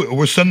it. Do it. Or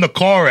we'll send the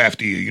car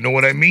after you. You know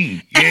what I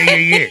mean?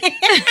 Yeah.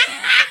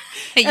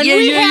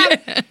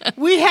 And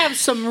we have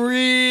some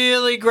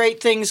really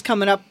great things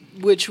coming up,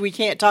 which we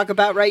can't talk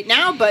about right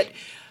now, but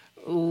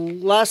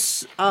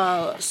let's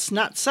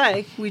not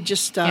say. We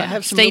just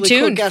have some Stay really cool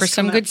tuned guests for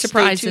some coming good up. Stay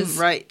surprises. tuned,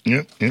 right.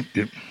 Yep.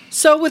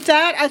 So with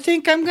that, I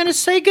think I'm going to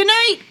say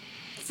goodnight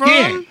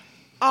from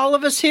all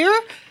of us here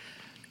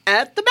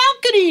at the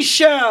Balcony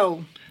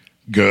Show.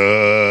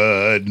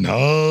 Good night.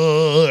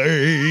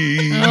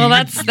 Well,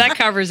 that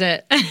covers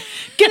it.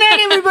 Good night,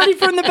 everybody,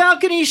 from the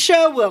Balcony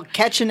Show. We'll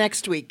catch you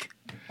next week.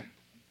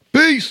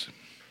 Peace.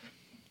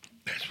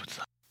 That's what's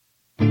up.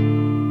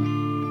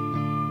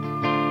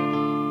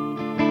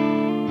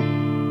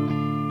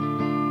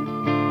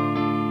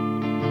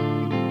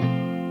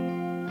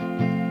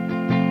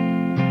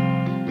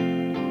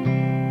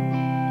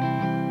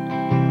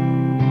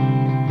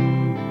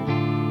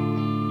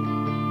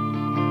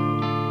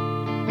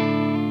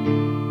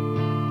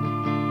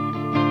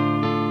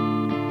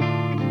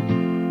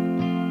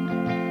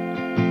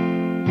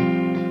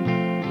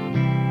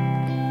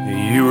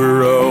 You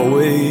were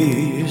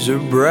always a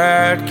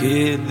bright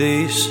kid,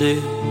 they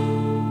said.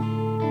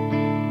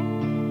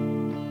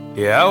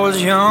 Yeah, I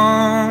was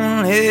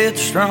young,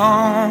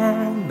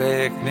 headstrong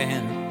back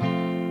then.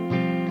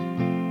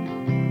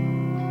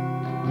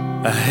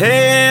 I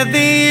had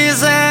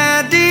these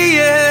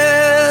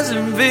ideas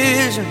and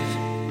visions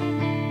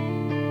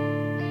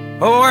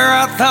where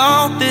I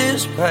thought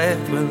this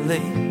path would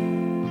lead.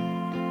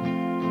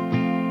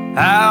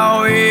 I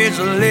always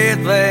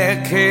let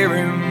that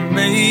carry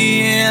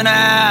me, and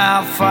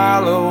I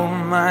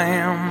followed my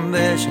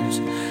ambitions.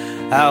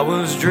 I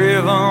was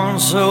driven,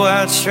 so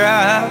I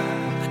tried,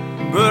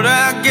 but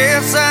I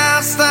guess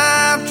I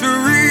stopped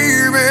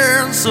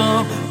dreaming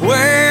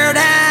somewhere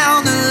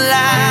down the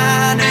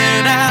line,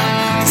 and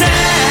I'm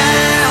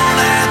down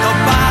at the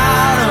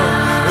bottom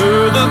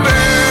of the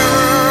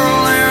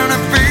barrel, and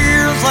it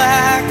feels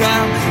like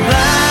I'm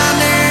blind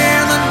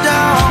in the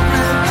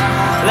darkness,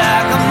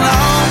 like I'm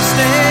lost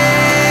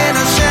in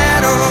a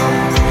shadow.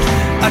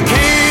 I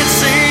can't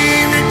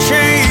seem to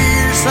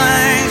change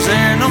things,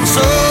 and I'm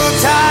so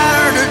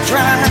tired of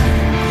trying.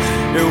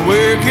 They're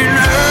waking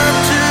up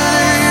to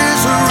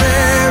this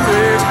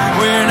reality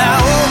when I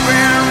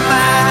open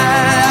my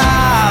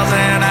eyes,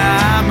 and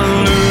I'm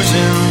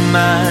losing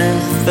my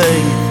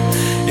faith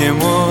in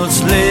what's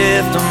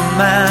left of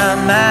my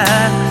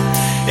mind.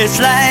 It's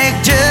like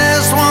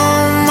just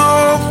one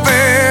more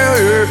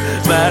failure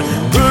might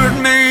put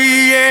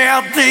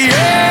at the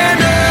end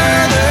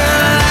of the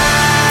line.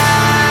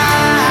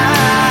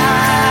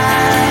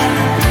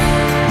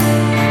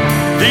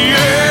 The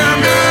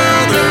end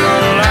of the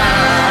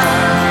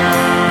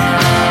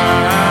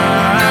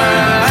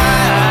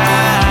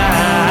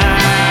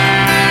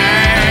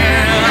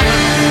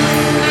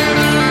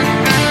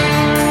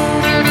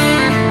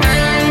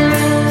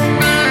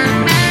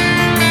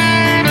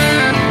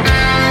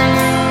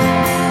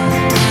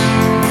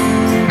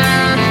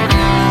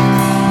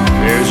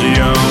There's a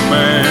young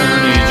man,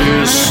 he's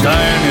just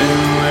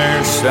standing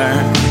there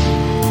staring.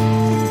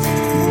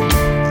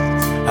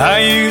 I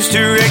used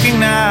to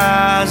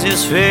recognize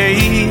his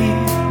face,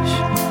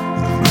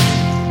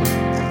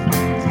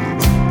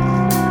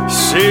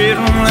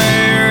 sitting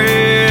there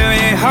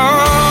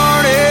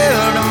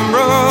heavy-hearted and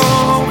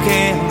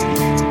broken.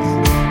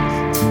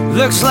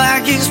 Looks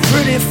like he's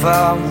pretty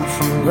far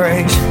from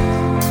grace.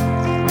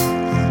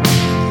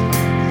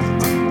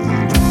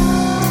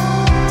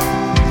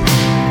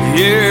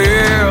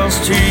 Yeah, his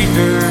teeth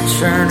are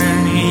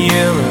turning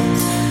yellow,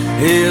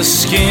 his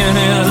skin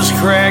is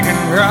cracking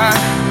dry,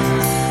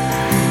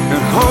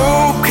 and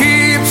hope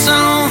keeps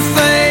on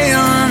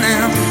failing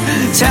him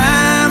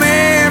time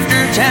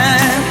after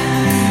time.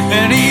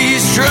 And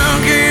he's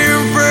drunk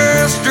and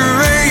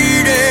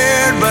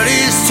frustrated, but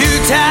he's too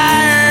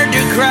tired to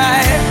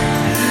cry,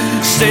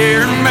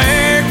 staring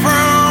back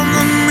from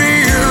the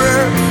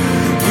mirror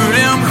through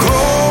them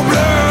cold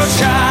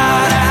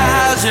bloodshot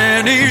eyes.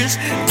 And he's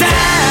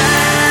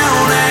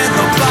down at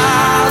the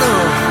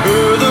bottom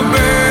of the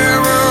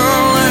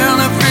barrel, and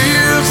it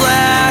feels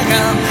like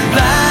I'm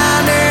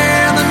blind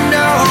in the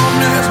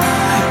darkness,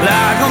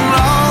 like I'm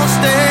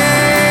lost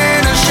in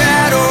a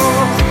shadow.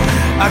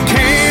 I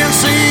can't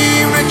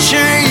seem to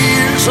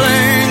change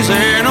things,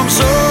 and I'm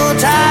so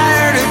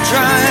tired of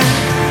trying.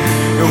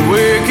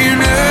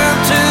 Waking up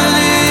to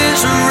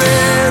this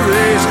red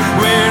race,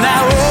 when I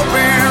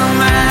open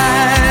my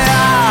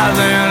eyes,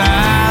 and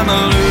I'm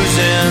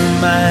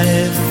losing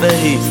my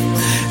faith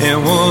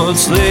in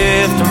what's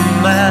left of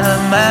my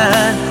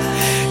mind.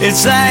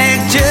 It's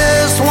like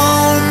just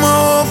one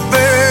more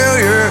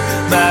failure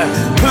might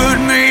put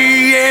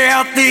me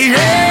at the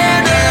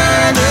end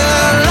of the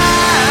line.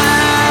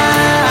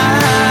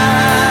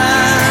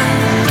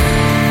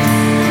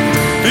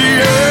 The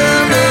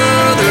end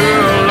of the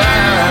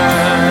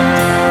line.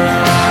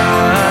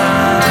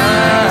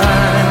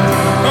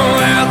 Oh,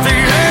 at the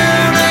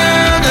end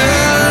of the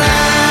line.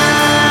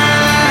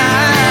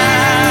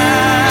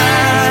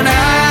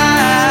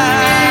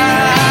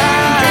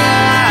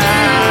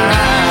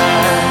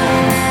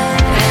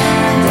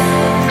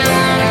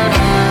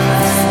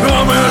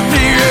 I'm at the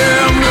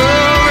end of it.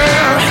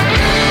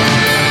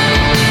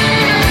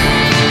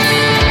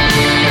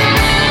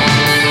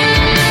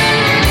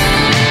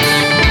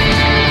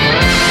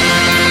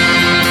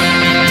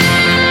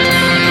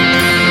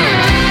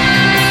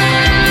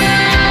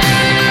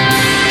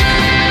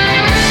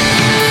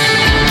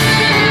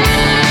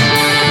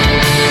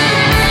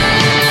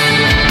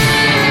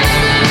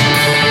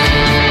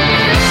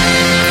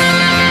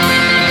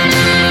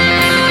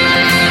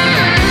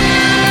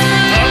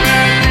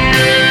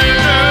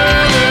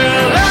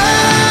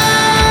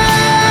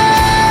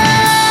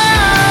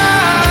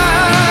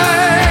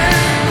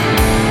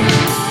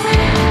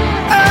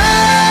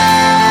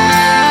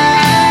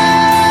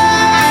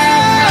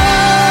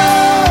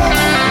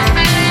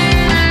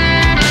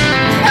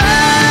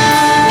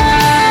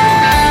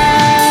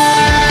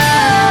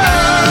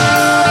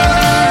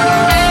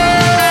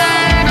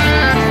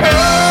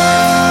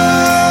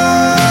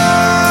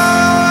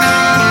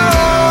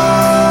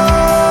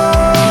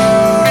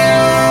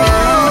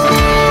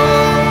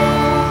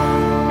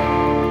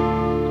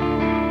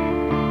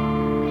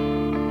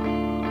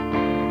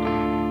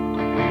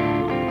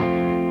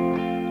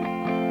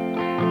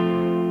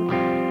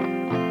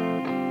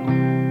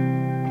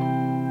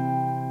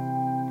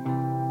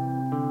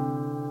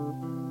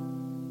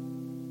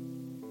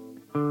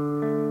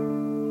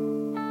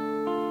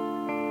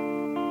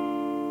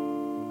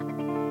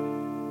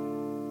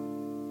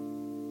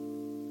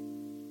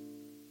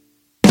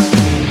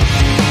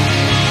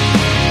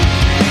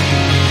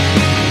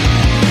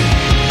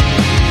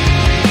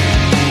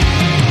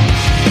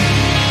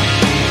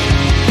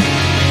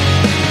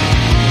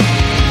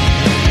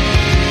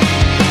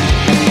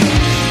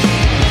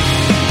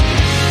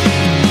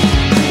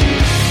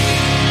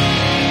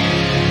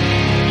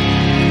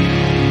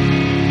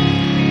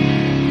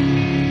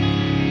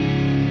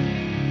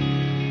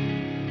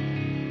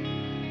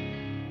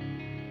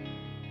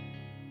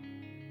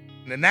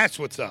 And that's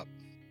what's up.